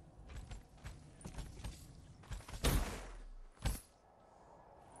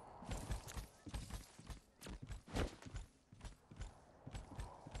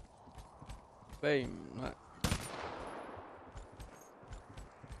 Boom. Right.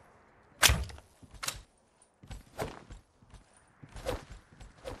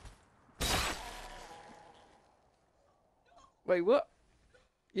 Wait, what?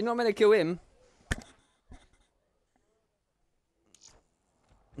 You're not meant to kill him?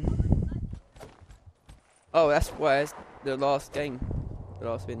 Oh, that's why it's the last game. The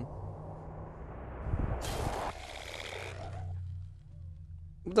last win.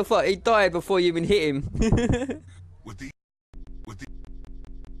 What the fuck? He died before you even hit him. With the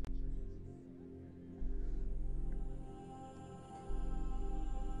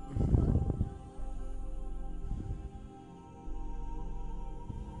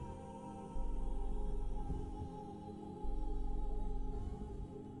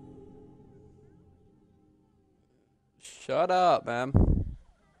Shut up, man.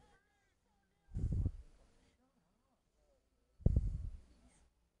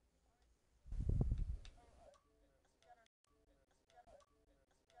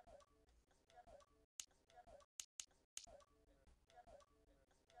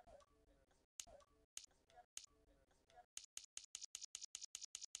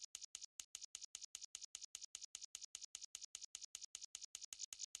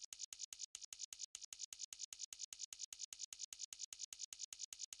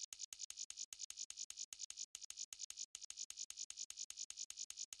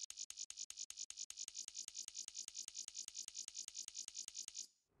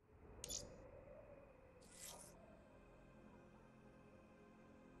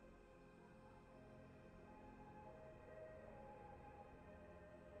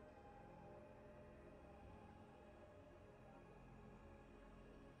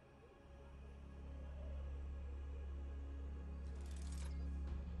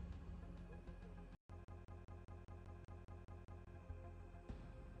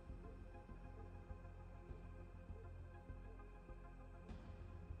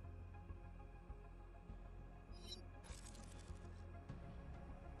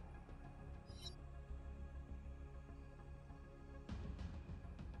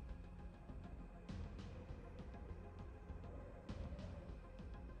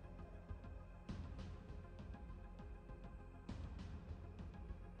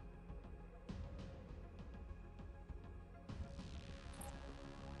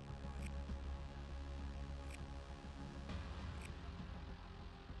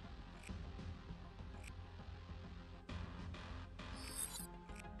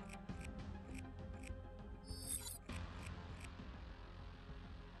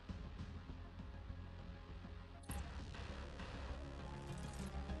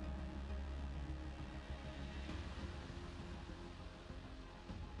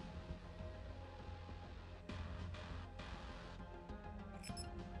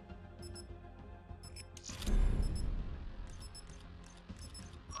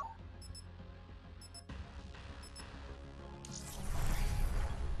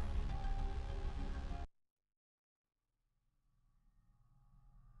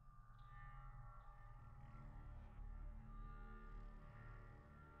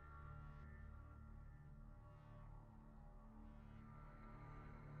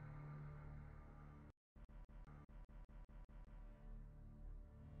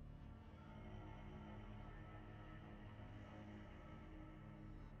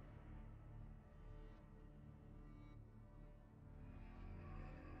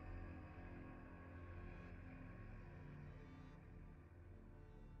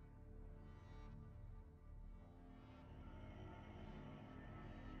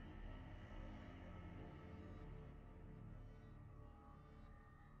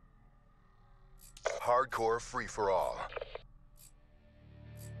 hardcore free-for-all.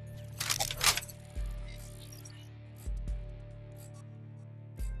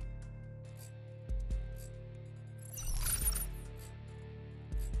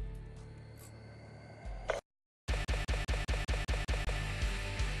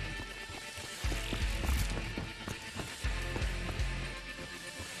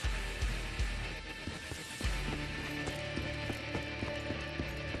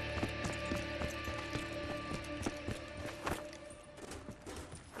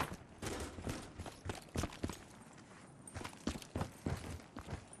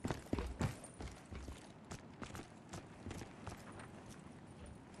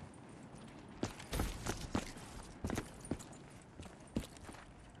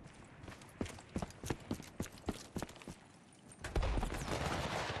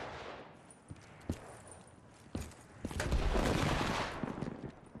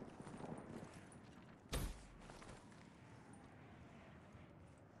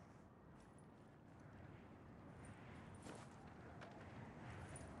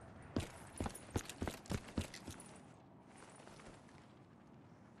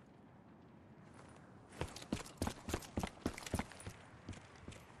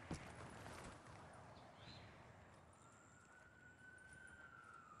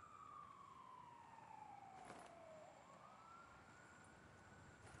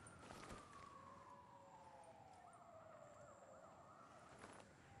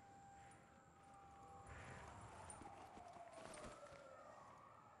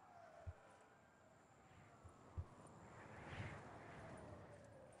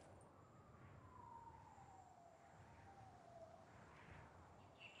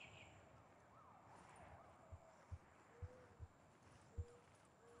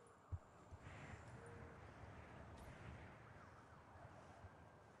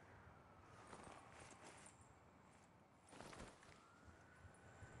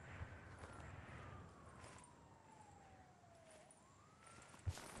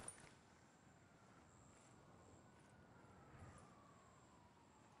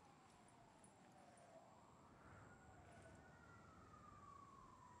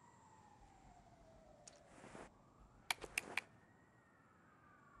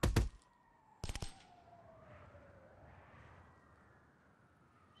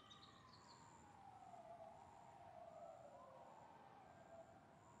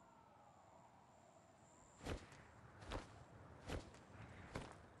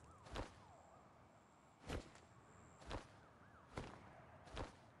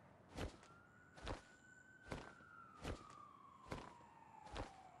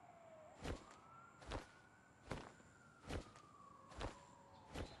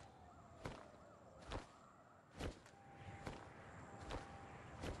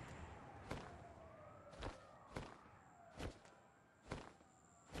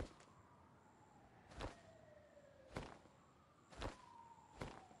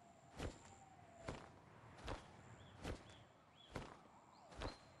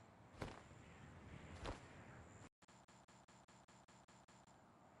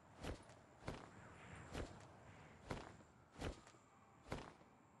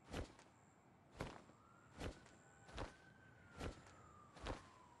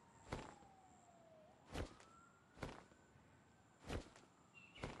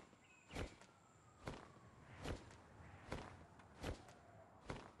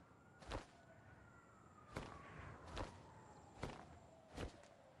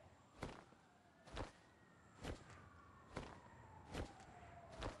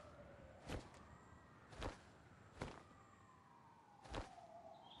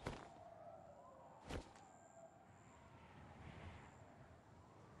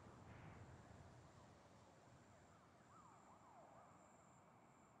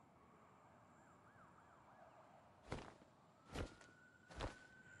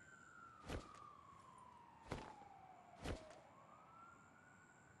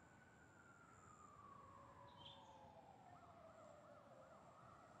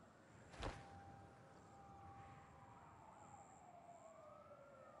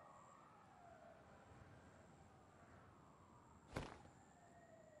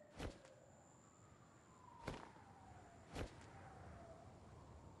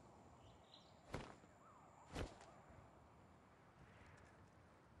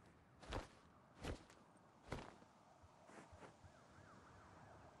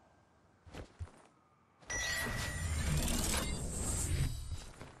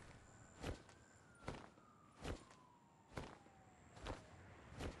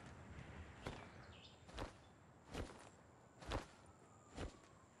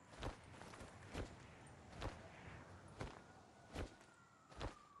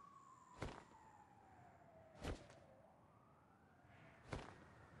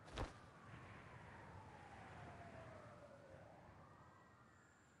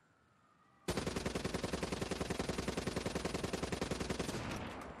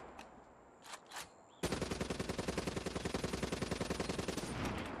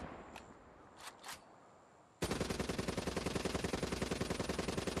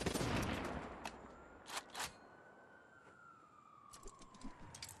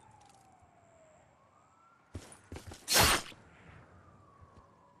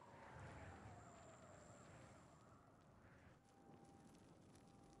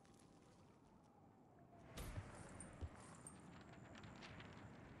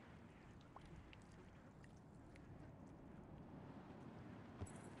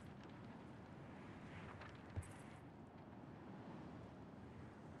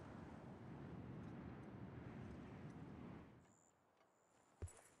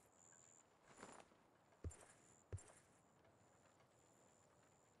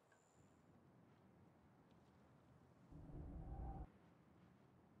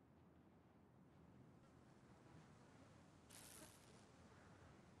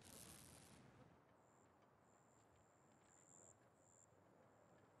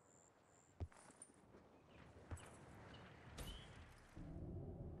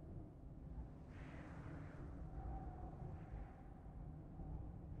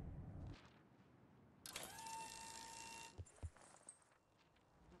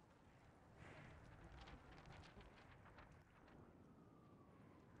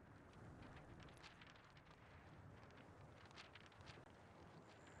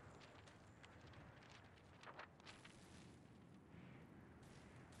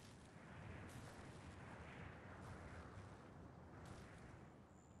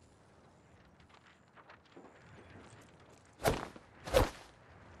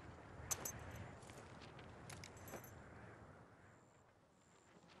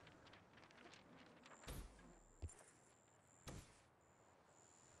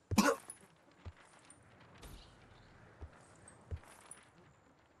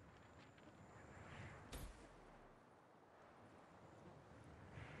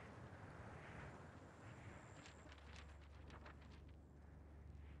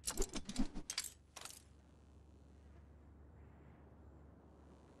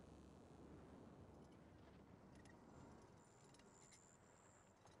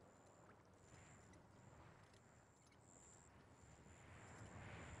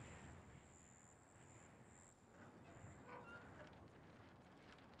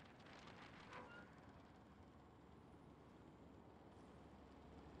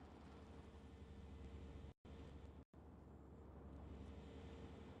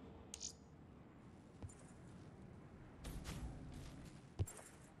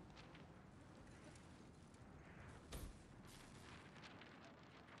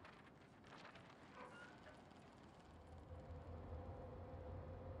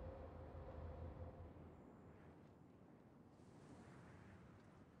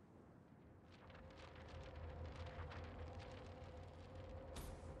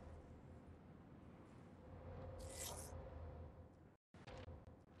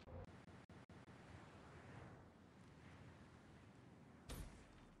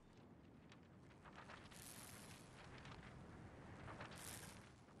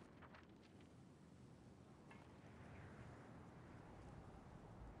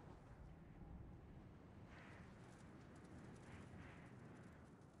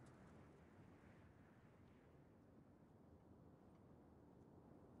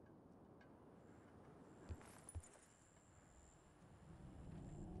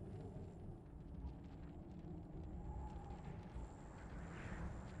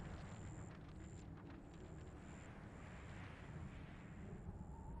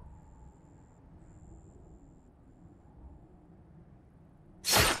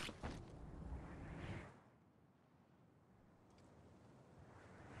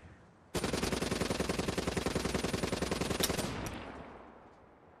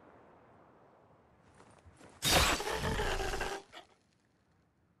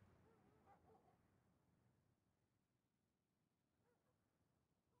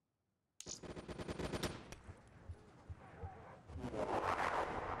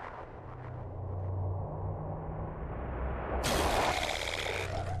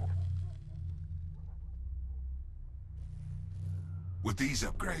 With these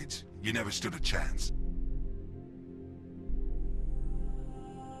upgrades, you never stood a chance.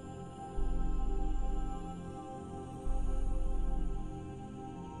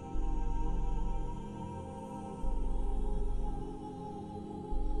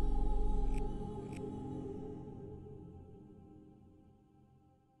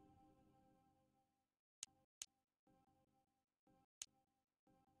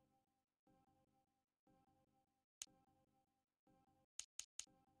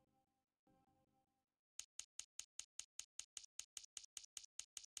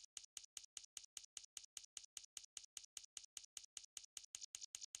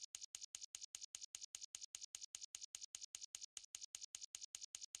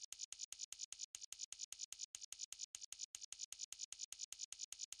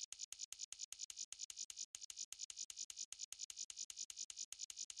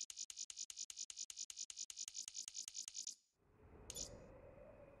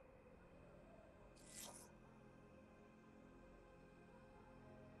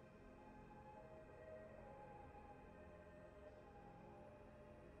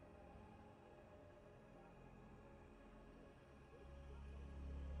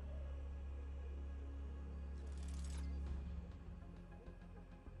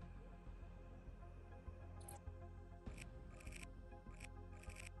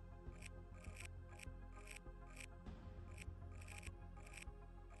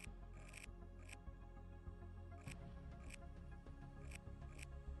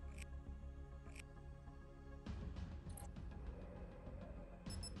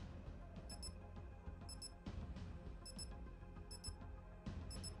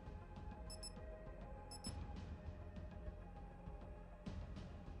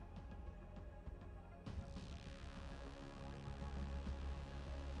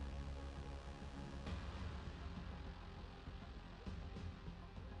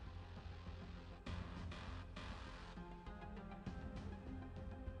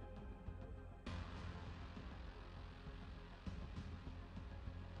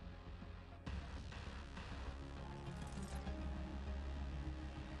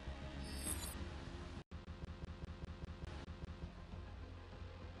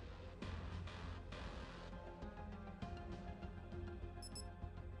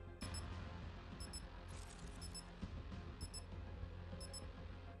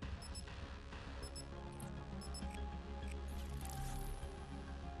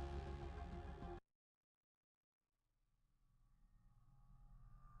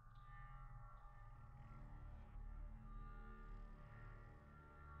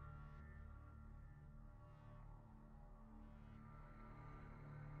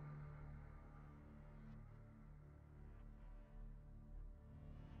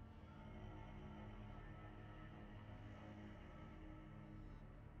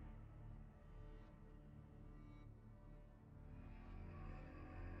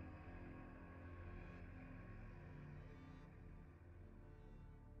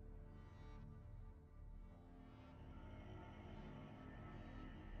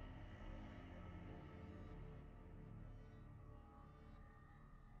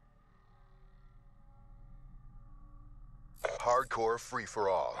 Hardcore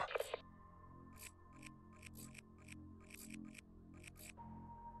free-for-all.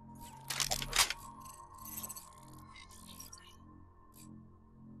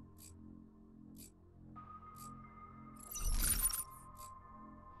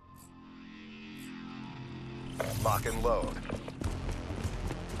 Lock and load.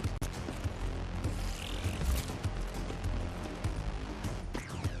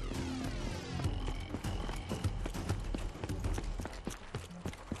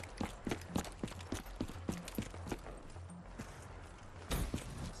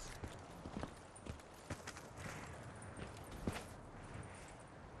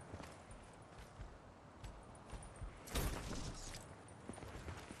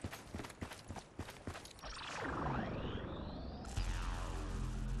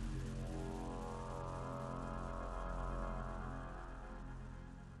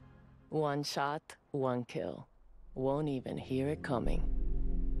 One shot, one kill. Won't even hear it coming.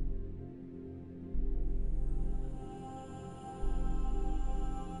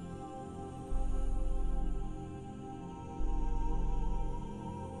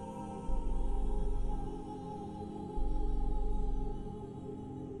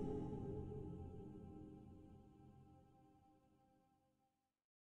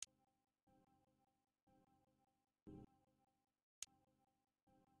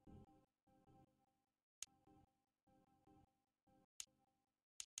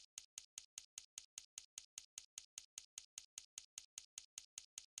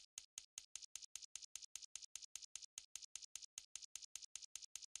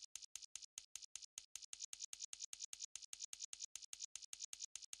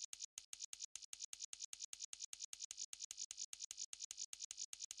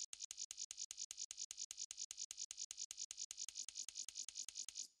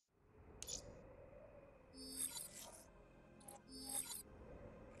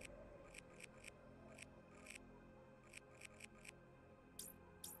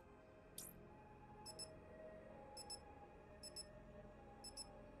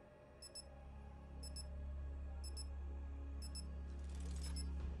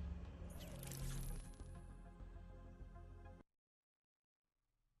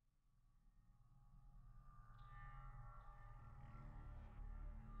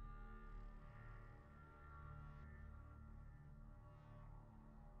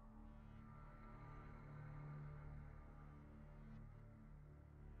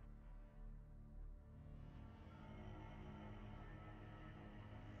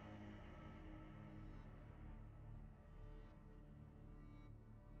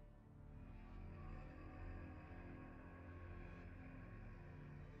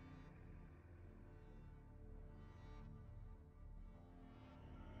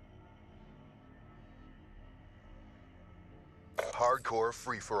 Hardcore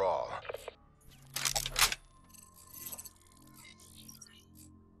free-for-all.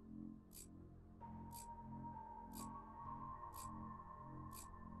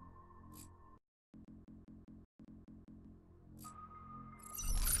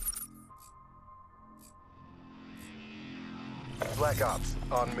 Black Ops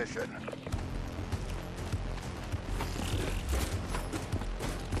on mission.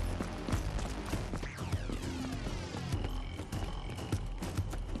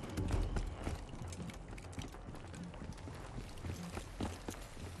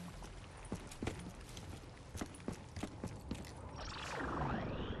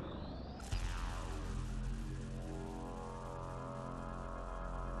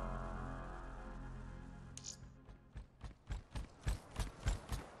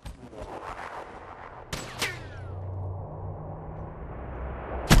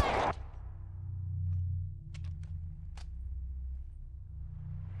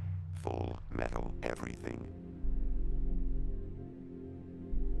 Full metal everything.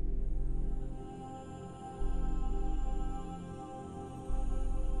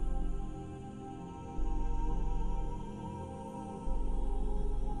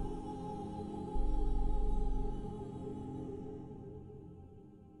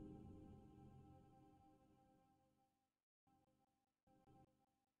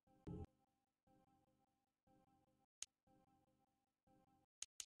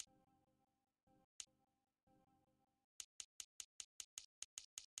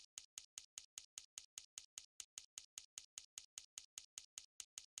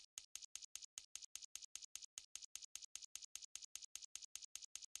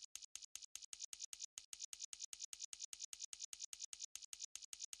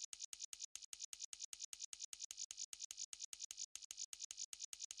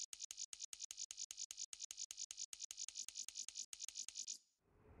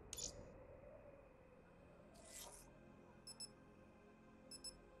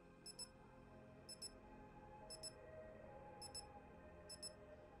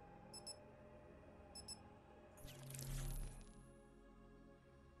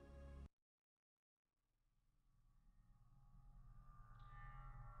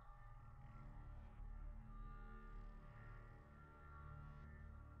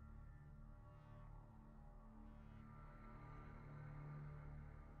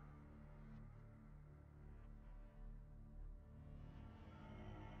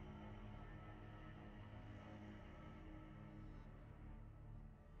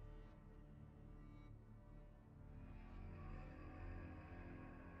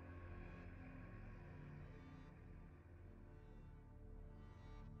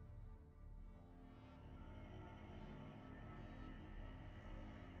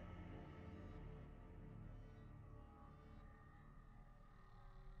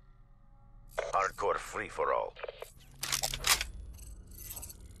 Hardcore free-for-all.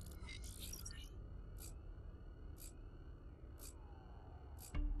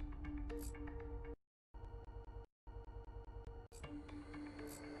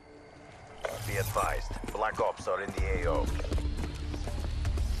 Be advised, Black Ops are in the AO.